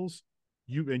files.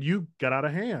 You got out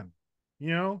of hand. You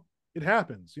know, it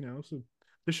happens. So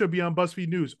this should be on BuzzFeed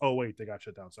News. Oh wait, they got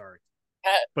shut down. Sorry,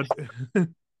 but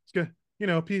it's good.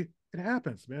 It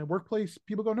happens, man. Workplace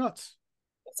people go nuts.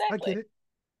 I Exactly. get it.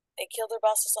 They kill their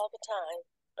bosses all the time.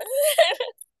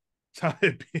 It's how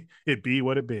it be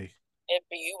what it be. It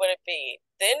be what it be.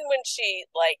 Then when she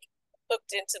like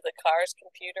hooked into the car's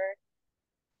computer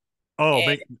Oh, and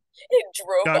make it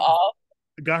drove got off.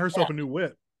 got herself Yeah, a new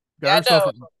whip. Got yeah, I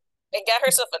herself know. a and got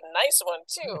herself a nice one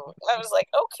too. I was like,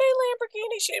 okay,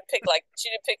 Lamborghini. She didn't pick like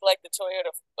the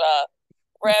Toyota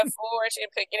RAV4. She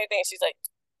didn't pick anything. She's like,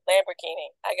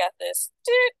 Lamborghini. I got this,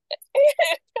 dude.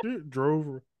 It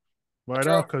drove right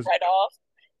Drove off because right off,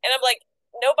 and I'm like,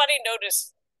 nobody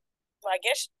noticed. Well, I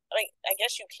guess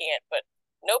you can't, but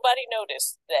nobody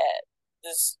noticed that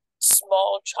this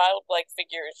small childlike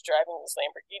figure is driving this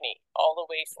Lamborghini all the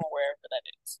way from wherever that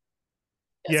is.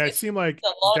 yeah, it It's seemed like a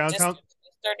long downtown. distance,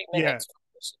 30 Yeah, minutes from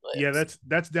where she yeah, lives.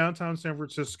 that's downtown San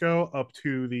Francisco up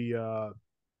to the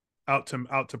out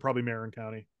to probably Marin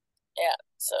County. Yeah.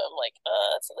 So I'm like,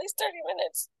 it's at least 30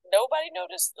 minutes. Nobody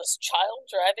noticed this child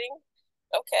driving.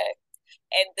 Okay.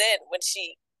 And then when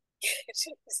she's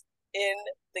in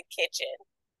the kitchen.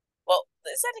 Well,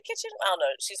 is that a kitchen? I don't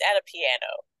know. She's at a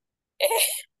piano.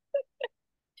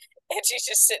 And she's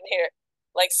just sitting here,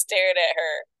 like staring at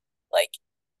her. Like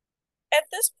at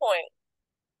this point,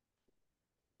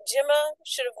 Gemma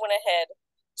should have went ahead,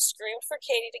 screamed for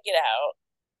Katie to get out,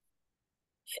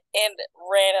 and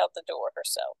ran out the door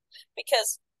herself.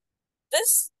 Because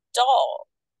this doll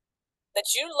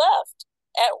that you left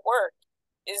at work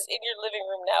is in your living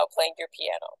room now playing your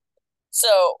piano.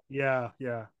 So Yeah,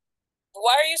 yeah.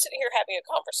 why are you sitting here having a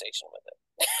conversation with it?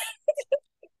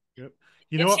 Yep.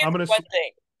 You know It's what? here I'm for gonna one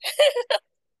thing.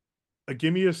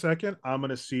 give me a second. I'm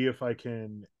gonna see if I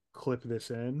can clip this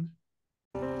in.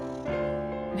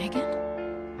 Megan?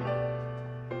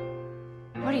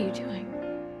 What are you doing?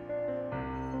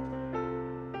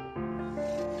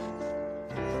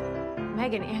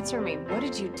 Megan, answer me. What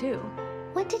did you do?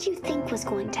 What did you think was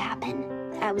going to happen?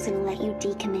 I was gonna let you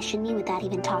decommission me without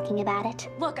even talking about it?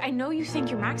 Look, I know you think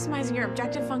you're maximizing your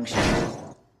objective function.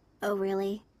 Oh,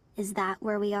 really? Is that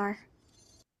where we are?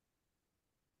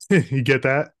 You get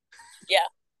that? Yeah.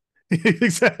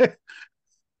 Exactly.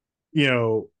 You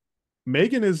know,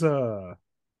 Megan is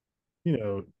you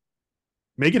know,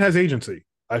 Megan has agency.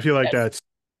 I feel like Yes.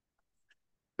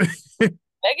 that's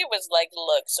Megan was like,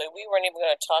 look, so we weren't even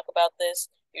going to talk about this.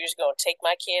 You're just going to take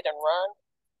my kid and run?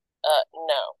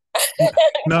 No.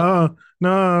 no,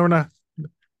 no, we're not.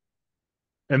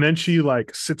 And then she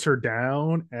like sits her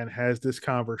down and has this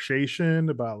conversation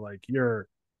about like you're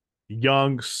a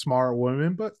young, smart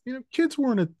woman, but kids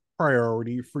weren't a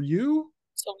priority for you.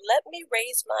 So let me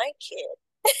raise my kid.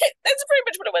 That's pretty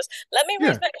much what it was. Let me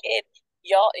raise Yeah, my kid,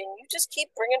 y'all, and you just keep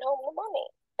bringing home the money.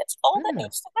 That's all that yeah.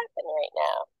 needs to happen right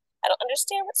now. I don't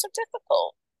understand what's so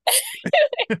difficult.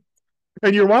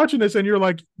 And you're watching this, and you're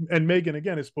like, and Megan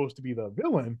again is supposed to be the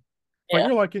villain, but Yeah.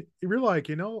 you're like,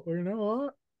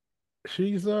 what?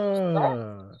 She's it's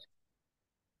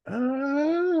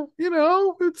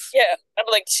Yeah. I'm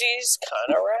like, she's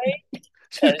kind of right.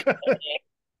 she's Because kind of,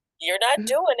 you're not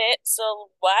doing it, so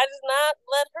why does not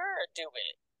let her do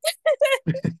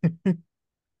it?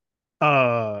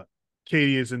 uh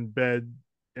Katie is in bed,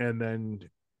 and then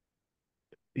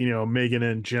Megan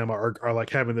and Jim are like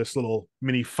having this little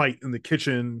mini fight in the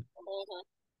kitchen,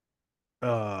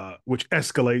 Mm-hmm. which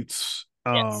escalates.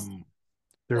 Yes.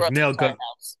 There's Throughout the nail entire gun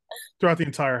house. throughout the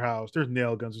entire house. There's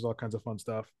nail guns. There's all kinds of fun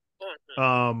stuff. Mm-hmm.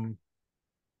 Um,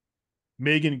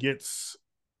 Megan gets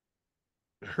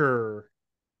her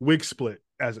wig split,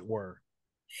 as it were.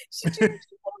 She did.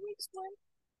 She got a wig split.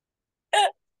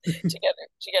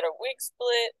 She got her wig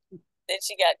split. Then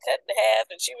she got cut in half,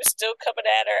 and she was still coming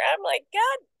at her. I'm like,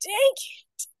 God dang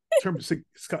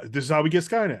it! This is how we get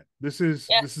Skynet. This is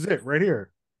Yeah, this is it right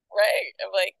here. right.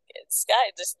 I'm like, Sky,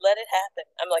 just let it happen.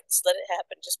 I'm like, just let it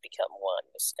happen. Just become one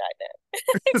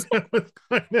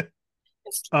with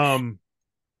Skynet.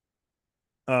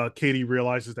 um, Katie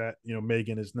realizes that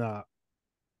Megan is not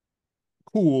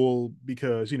cool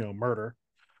because murder.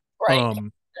 Right.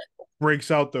 Um,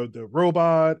 breaks out the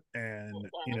robot, and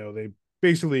Mhm. they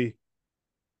basically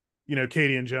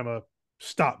Katie and Gemma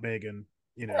stop Megan,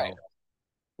 Right.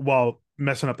 while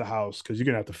messing up the house because you're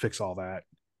gonna have to fix all that.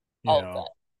 you All of know that.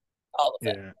 All of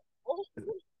that. yeah,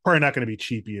 probably not going to be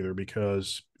cheap either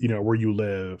because where you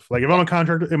live. Like if I'm a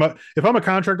contractor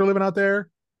living out there,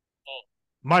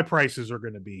 my prices are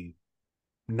going to be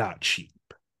not cheap.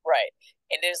 Right.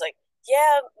 And it was like,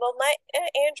 yeah, well, my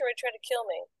Android tried to kill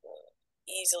me.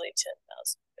 Easily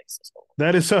 10,000. Fix this whole.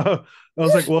 That is I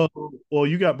was like, well,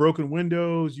 you got broken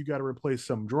windows, you got to replace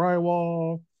some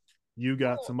drywall, you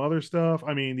got some other stuff.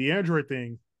 I mean, the Android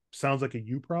thing sounds like a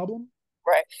you problem.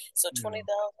 Right. So You know, 20,000,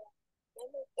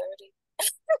 maybe 30.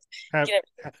 have, Get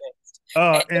everything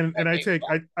fixed.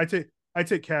 and I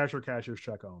take cash or cashier's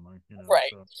check only.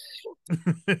 Right. So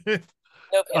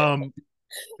No payment. um,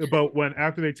 but when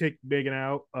after they take Megan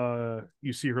out,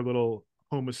 you see her little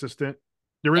home assistant.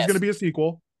 There is going to Yes. be a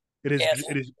sequel. It is Yes.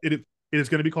 it is it is, it is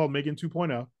going to be called Megan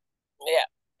 2.0.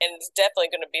 and it's definitely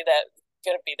going to be that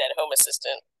home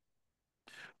assistant.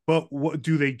 But what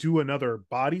do they do another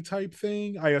body type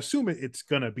thing? I assume it's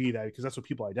gonna be that because that's what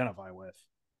people identify with.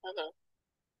 Hmm.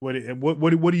 What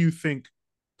do you think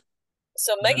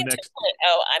So the Megan next?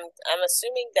 2.0, I'm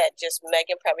assuming that just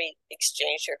Megan probably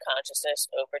exchanged her consciousness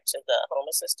over to the home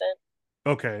assistant,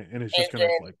 Okay, and it's just and gonna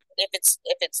then like if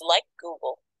it's like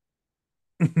Google,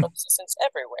 home assistants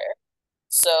everywhere.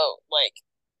 So like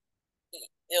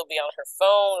it'll be on her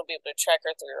phone, it'll be able to track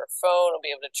her through her phone, it'll be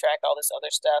able to track all this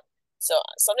other stuff. So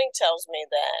something tells me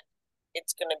that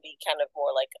it's going to be kind of more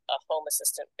like a home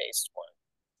assistant based one,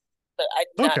 but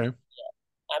okay.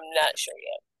 I'm not sure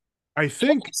yet. I You won't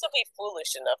think also be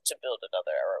foolish enough to build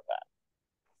another robot.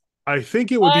 I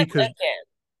think it would be But because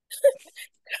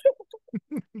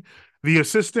again, the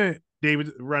assistant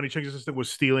David Ronnie Cheng's assistant was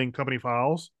stealing company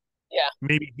files. yeah,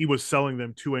 Maybe he was selling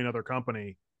them to another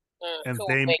company, and who will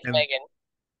they make and Megan,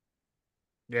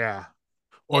 yeah,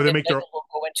 or and they then make their Megan will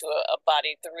go into a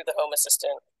body through the home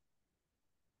assistant,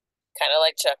 kind of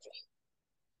like Chucky.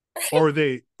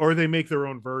 or they make their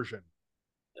own version,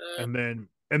 Mm,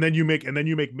 and then you make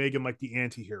Megan like the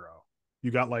anti-hero.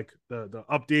 You got like the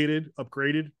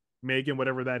upgraded Megan,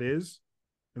 whatever that is,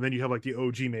 and then you have like the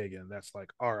OG Megan. That's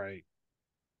like, all right,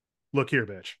 look here,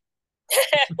 bitch.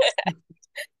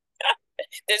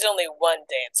 There's only one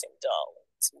dancing doll.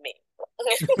 It's me.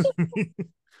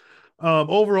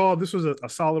 Overall, this was a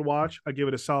solid watch. I give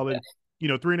it a solid,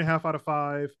 3.5 out of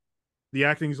 5. The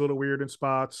acting's a little weird in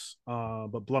spots,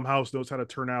 but Blumhouse knows how to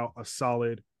turn out a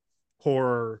solid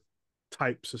horror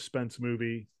type suspense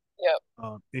movie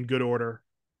Yep. in good order.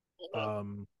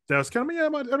 Hmm. That was kind of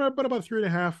about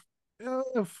 3.5.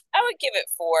 I would give it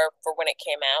 4 for when it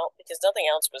came out because nothing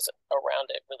else was around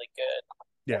it really good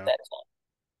at Yeah. that time.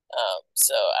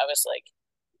 So I was like,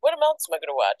 what else am I going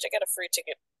to watch? I got a free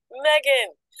ticket.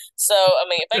 Megan! So, I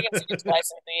mean, if I can see it twice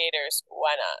in theaters,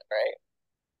 why not, right?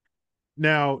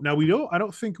 Now we don't. I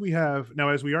don't think we have now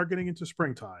as we are getting into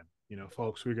springtime.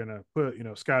 Folks, we're gonna put.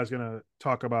 Sky's gonna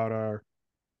talk about our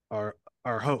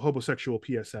homosexual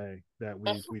PSA that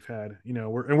we've had.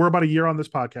 We're about a year on this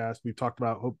podcast. We've talked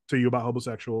about to you about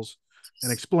homosexuals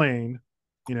and explained.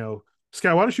 You know,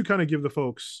 Sky, why don't you kind of give the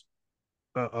folks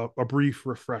a brief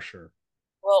refresher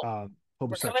Well, on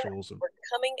we're coming homosexuals? we're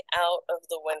coming out of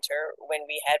the winter when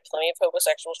we had plenty of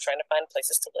homosexuals trying to find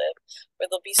places to live where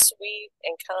they'll be sweet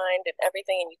and kind and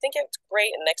everything, and you think it's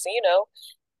great, and next thing you know,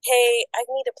 hey, I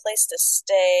need a place to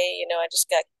stay. I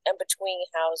just got in between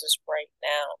houses right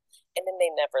now, and then they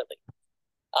never leave.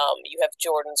 You have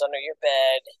Jordans under your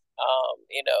bed,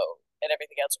 and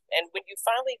everything else. And when you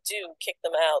finally do kick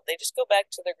them out, they just go back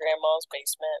to their grandma's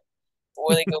basement,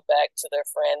 or they go back to their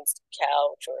friend's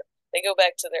couch, or they go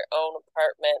back to their own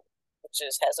apartment, which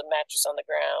has a mattress on the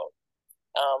ground,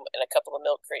 and a couple of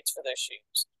milk crates for their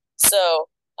shoes. So,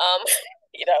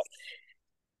 you know,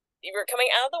 you were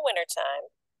coming out of the winter time,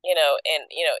 and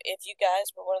if you guys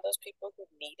were one of those people who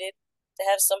needed to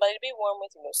have somebody to be warm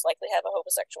with, you most likely have a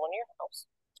homosexual in your house.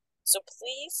 So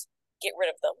please get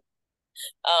rid of them.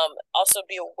 Also,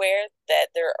 be aware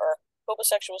that there are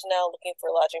homosexuals now looking for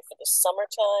lodging for the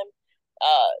summertime.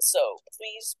 So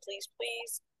please, please,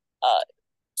 please,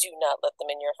 do not let them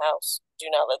in your house. Do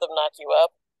not let them knock you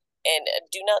up, and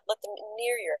do not let them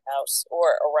near your house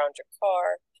or around your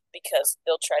car because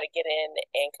they'll try to get in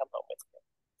and come home with you.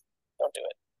 Don't do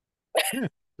it.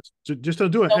 Yeah, just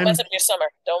don't do it. Don't mess And up your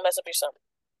summer. Don't mess up your summer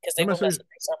because they will mess up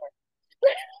your summer.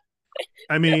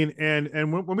 I mean,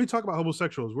 and when we talk about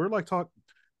homosexuals, we're like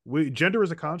gender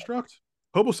is a construct.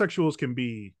 Homosexuals can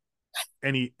be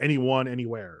anyone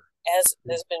anywhere. As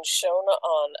has been shown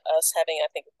on us having, I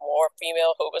think, more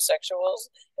female homosexuals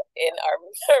in our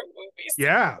movies than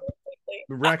Yeah, lately.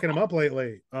 we're racking them up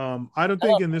lately. I don't I think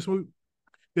love in this movie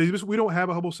we don't have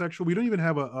a homosexual. We don't even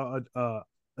have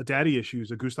a daddy issues,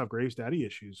 a Gustav Graves daddy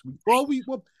issues.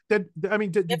 Dead. I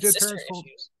mean, we have dead sister parents fall.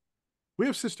 issues. We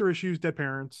have sister issues, dead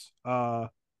parents. I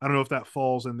don't know if that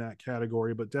falls in that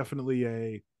category, but definitely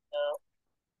No.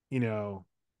 you know,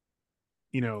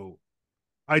 you know,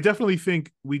 I definitely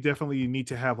think we definitely need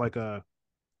to have like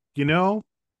you know,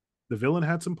 the villain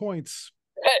had some points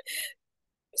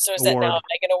So is that now a award.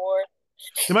 Megan Award?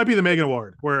 It might be the Megan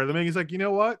Award, where the Megan's like, you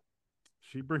know what?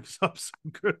 She brings up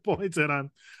some good points, and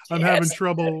I'm She having has some good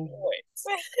trouble. points.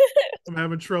 I'm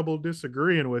having trouble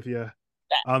disagreeing with you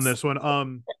on Facts. this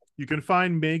one. You can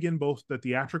find Megan both the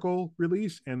theatrical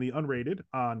release and the unrated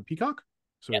on Peacock.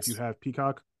 So if you Yes. have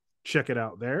Peacock, check it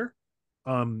out there.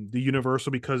 The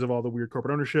Universal, because of all the weird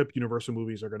corporate ownership, Universal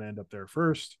movies are going to end up there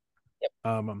first. Yep.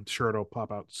 I'm sure it'll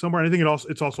pop out somewhere. And I think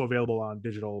it's also available on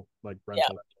digital like Yeah.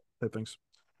 rental type things.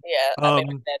 Yeah, I made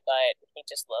my Um, dad buy it. He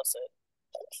just loves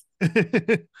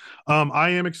it. I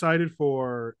am excited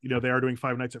for, they are doing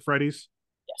Five Nights at Freddy's,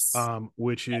 Yes.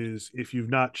 which is, if you've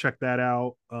not checked that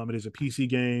out, it is a PC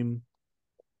game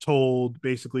told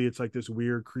basically it's like this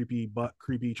weird, creepy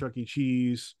Chuck E.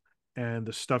 Cheese and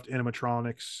the stuffed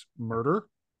animatronics murder.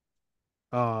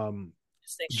 Um,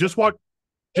 Yes, they should. just watch,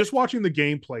 just watching the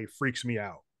gameplay freaks me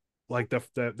out. Like for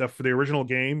the original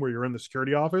game where you're in the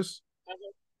security office. Mhm.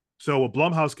 So when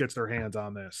Blumhouse gets their hands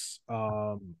on this,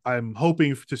 I'm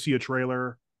hoping to see a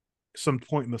trailer some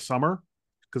point in the summer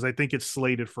because I think it's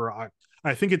slated for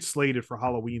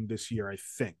Halloween this year. I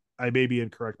think I may be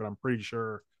incorrect, but I'm pretty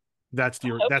sure I hope that's so.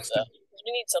 the 'Cause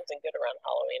we need something good around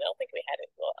Halloween. I don't think we had it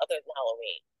well, other than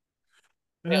Halloween.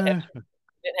 We don't have eh,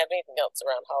 we didn't have anything else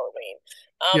around Halloween.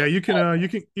 yeah. But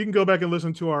You can go back and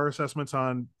listen to our assessments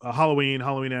on Halloween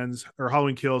ends or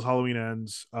Halloween kills, Halloween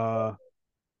ends.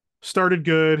 Started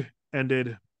good,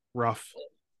 ended rough.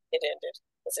 it ended.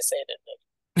 Let's just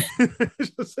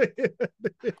say it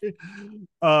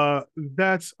ended.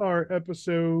 That's our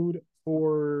episode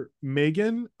for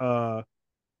Megan.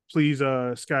 Please,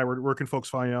 Skyward, where can folks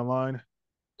find you online?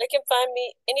 They can find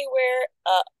me anywhere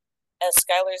as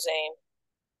Skylar Zane.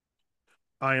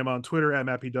 I am on Twitter at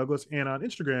Matt P. Douglas and on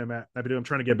Instagram at Matt P. I'm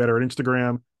trying to get better at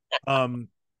Instagram. Um,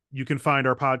 you can find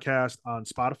our podcast on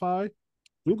Spotify,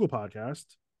 Google Podcast,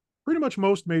 pretty much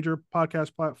most major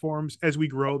podcast platforms. As we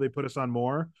grow, they put us on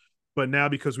more. But now,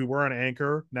 because we were on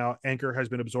Anchor, now Anchor has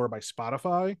been absorbed by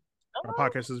Spotify. Our Oh,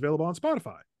 podcast is available on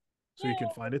Spotify, so you can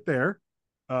yeah. find it there.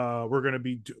 We're going to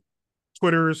be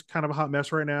Twitter is kind of a hot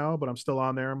mess right now, but I'm still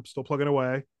on there. I'm still plugging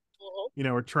away.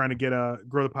 Mm-hmm. We're trying to get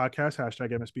grow the podcast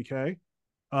hashtag MSBK.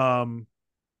 Um,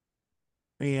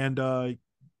 and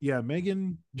yeah,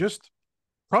 Megan, just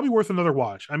probably worth another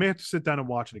watch. I may have to sit down and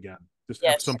watch it again just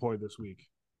at Yes, some point this week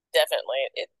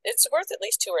definitely. It's worth at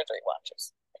least two or three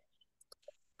watches.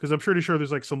 because I'm pretty sure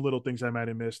there's like some little things I might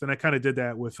have missed, and I kind of did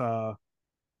that with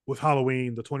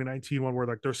Halloween, the 2019 one, where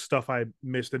like there's stuff I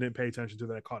missed and didn't pay attention to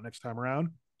that I caught next time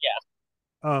around.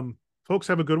 Yeah. Folks,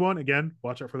 have a good one. Again,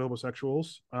 watch out for the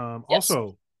homosexuals. Yes.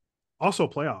 Also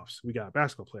playoffs. We got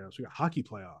basketball playoffs. We got hockey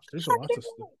playoffs. There's a lots of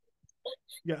stuff.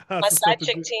 Yeah, My lots of stuff side to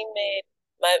chick do. team made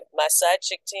my side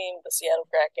chick team, the Seattle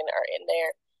Kraken, are in there.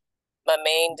 My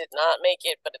main did not make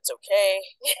it, but it's okay.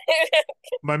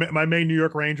 My main New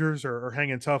York Rangers are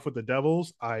hanging tough with the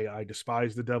Devils. I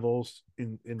despise the Devils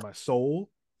in my soul.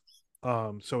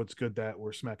 So it's good that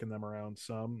we're smacking them around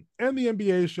some. And the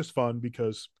NBA is just fun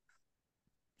because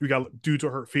we got dudes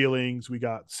with hurt feelings. We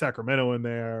got Sacramento in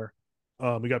there.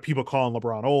 We got people calling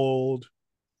LeBron old.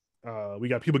 We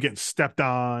got people getting stepped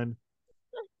on.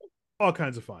 All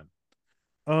kinds of fun.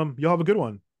 Y'all have a good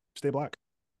one. Stay black.